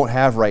 you won't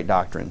have right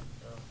doctrine.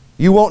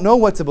 You won't know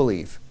what to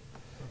believe.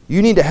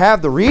 You need to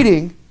have the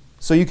reading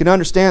so you can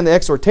understand the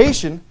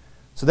exhortation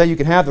so that you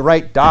can have the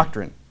right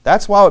doctrine.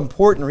 That's how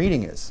important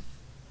reading is.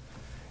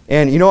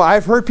 And, you know,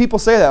 I've heard people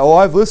say that, oh,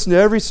 I've listened to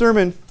every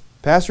sermon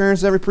Pastor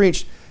Aaron's ever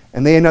preached,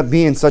 and they end up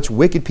being such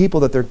wicked people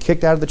that they're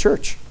kicked out of the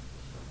church.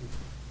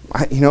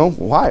 You know,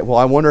 why? Well,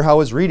 I wonder how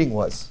his reading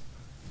was.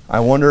 I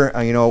wonder,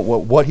 you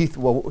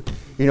know,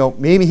 you know,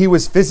 maybe he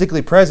was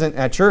physically present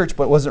at church,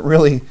 but wasn't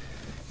really,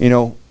 you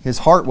know, his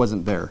heart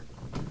wasn't there.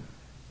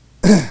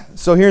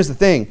 So here's the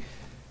thing.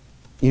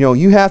 You know,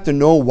 you have to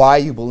know why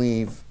you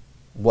believe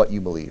what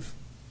you believe.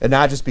 And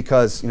not just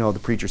because, you know, the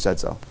preacher said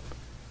so.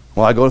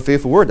 Well, I go to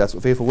Faithful Word. That's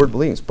what Faithful Word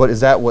believes. But is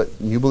that what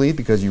you believe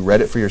because you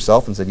read it for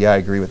yourself and said, yeah, I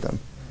agree with them?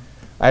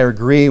 I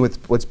agree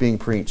with what's being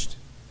preached.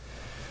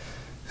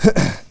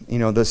 You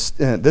know, this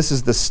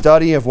is the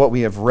study of what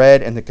we have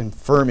read and the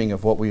confirming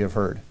of what we have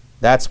heard.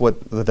 That's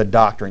what the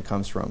doctrine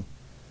comes from.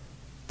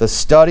 The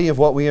study of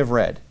what we have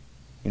read.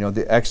 You know,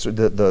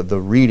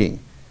 the reading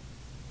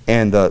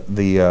and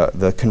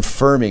the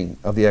confirming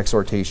of the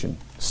exhortation.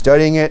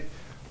 Studying it,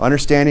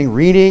 understanding,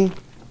 reading,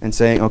 and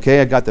saying,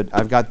 okay, I've got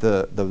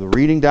the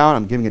reading down.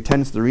 I'm giving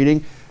attendance to the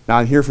reading. Now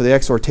I'm here for the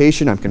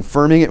exhortation. I'm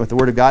confirming it with the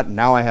Word of God.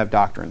 Now I have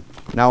doctrine.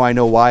 Now I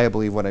know why I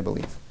believe what I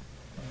believe.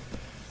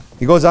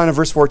 He goes on in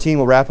verse 14.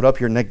 We'll wrap it up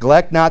here.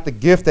 Neglect not the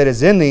gift that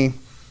is in thee,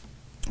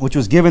 which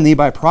was given thee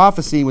by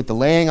prophecy with the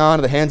laying on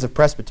of the hands of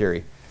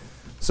presbytery.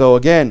 So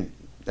again,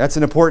 that's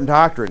an important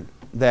doctrine,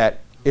 that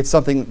it's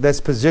something,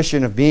 this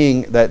position of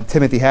being that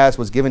Timothy has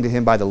was given to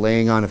him by the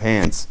laying on of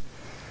hands.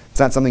 It's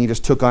not something he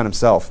just took on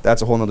himself.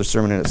 That's a whole other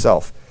sermon in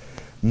itself.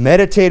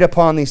 Meditate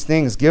upon these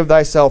things. Give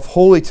thyself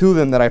wholly to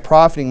them, that thy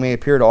profiting may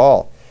appear to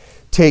all.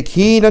 Take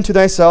heed unto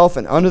thyself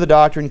and unto the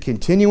doctrine.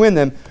 Continue in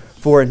them.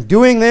 For in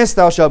doing this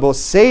thou shalt both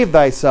save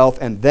thyself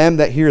and them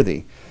that hear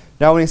thee.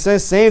 Now when he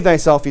says save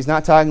thyself, he's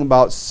not talking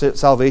about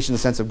salvation in the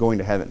sense of going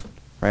to heaven.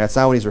 Right? That's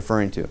not what he's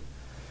referring to.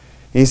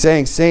 He's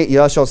saying,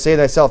 thou shalt save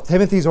thyself.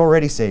 Timothy's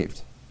already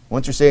saved.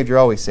 Once you're saved, you're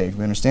always saved.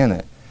 We understand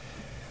that.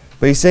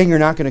 But he's saying you're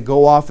not going to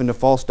go off into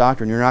false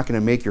doctrine. You're not going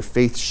to make your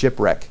faith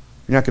shipwreck.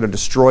 You're not going to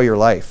destroy your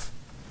life.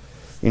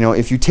 You know,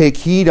 if you take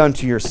heed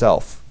unto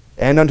yourself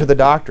and unto the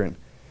doctrine,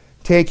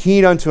 take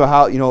heed unto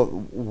how, you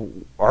know,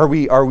 are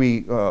we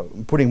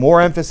putting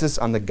more emphasis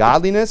on the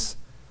godliness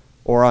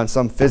or on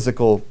some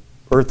physical,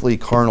 earthly,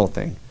 carnal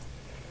thing?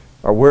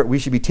 Or we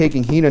should be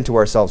taking heed unto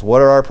ourselves.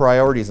 What are our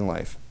priorities in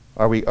life?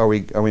 Are we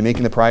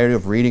making the priority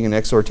of reading and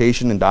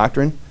exhortation and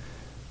doctrine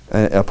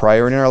a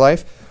priority in our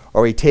life?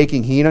 Are we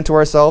taking heed unto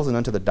ourselves and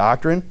unto the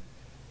doctrine?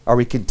 Are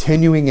we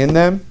continuing in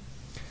them?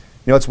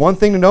 You know, it's one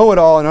thing to know it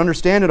all and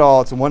understand it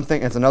all. It's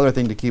another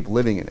thing to keep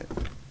living in it.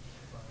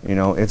 You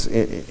know,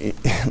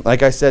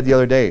 like I said the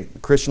other day,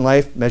 Christian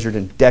life measured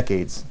in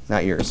decades,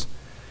 not years.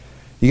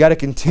 You got to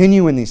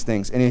continue in these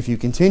things, and if you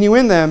continue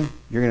in them,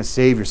 you're going to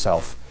save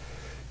yourself.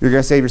 You're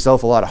going to save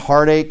yourself a lot of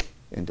heartache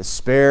and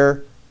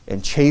despair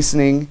and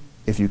chastening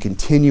if you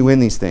continue in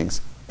these things,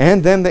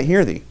 and them that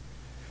hear thee.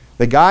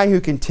 The guy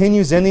who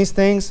continues in these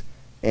things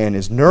and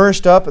is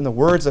nourished up in the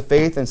words of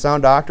faith and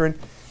sound doctrine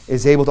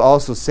is able to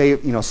also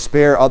save, you know,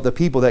 spare other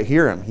people that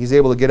hear him. He's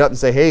able to get up and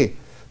say, hey,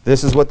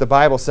 this is what the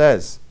Bible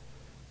says,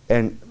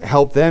 and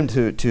help them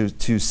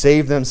to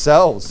save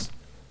themselves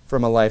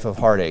from a life of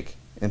heartache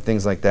and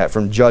things like that,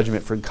 from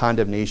judgment, from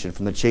condemnation,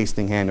 from the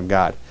chastening hand of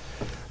God.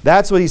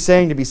 That's what he's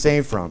saying to be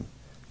saved from,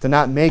 to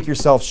not make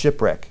yourself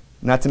shipwreck,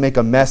 not to make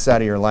a mess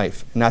out of your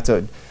life, not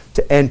to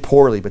end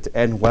poorly, but to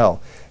end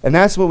well. And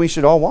that's what we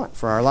should all want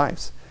for our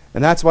lives.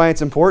 And that's why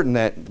it's important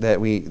that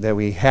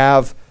we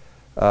have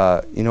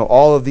you know,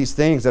 all of these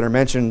things that are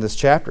mentioned in this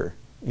chapter,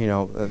 you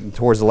know,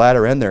 towards the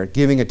latter end there,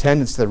 giving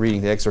attendance to the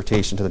reading, the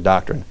exhortation, to the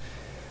doctrine.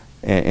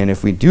 And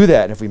if we do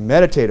that, and if we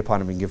meditate upon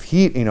them and give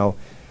heed, you know,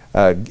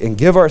 and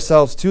give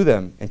ourselves to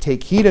them and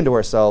take heed unto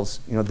ourselves,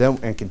 you know, them,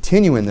 and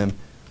continue in them,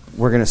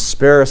 we're going to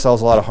spare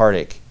ourselves a lot of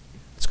heartache.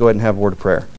 Let's go ahead and have a word of prayer.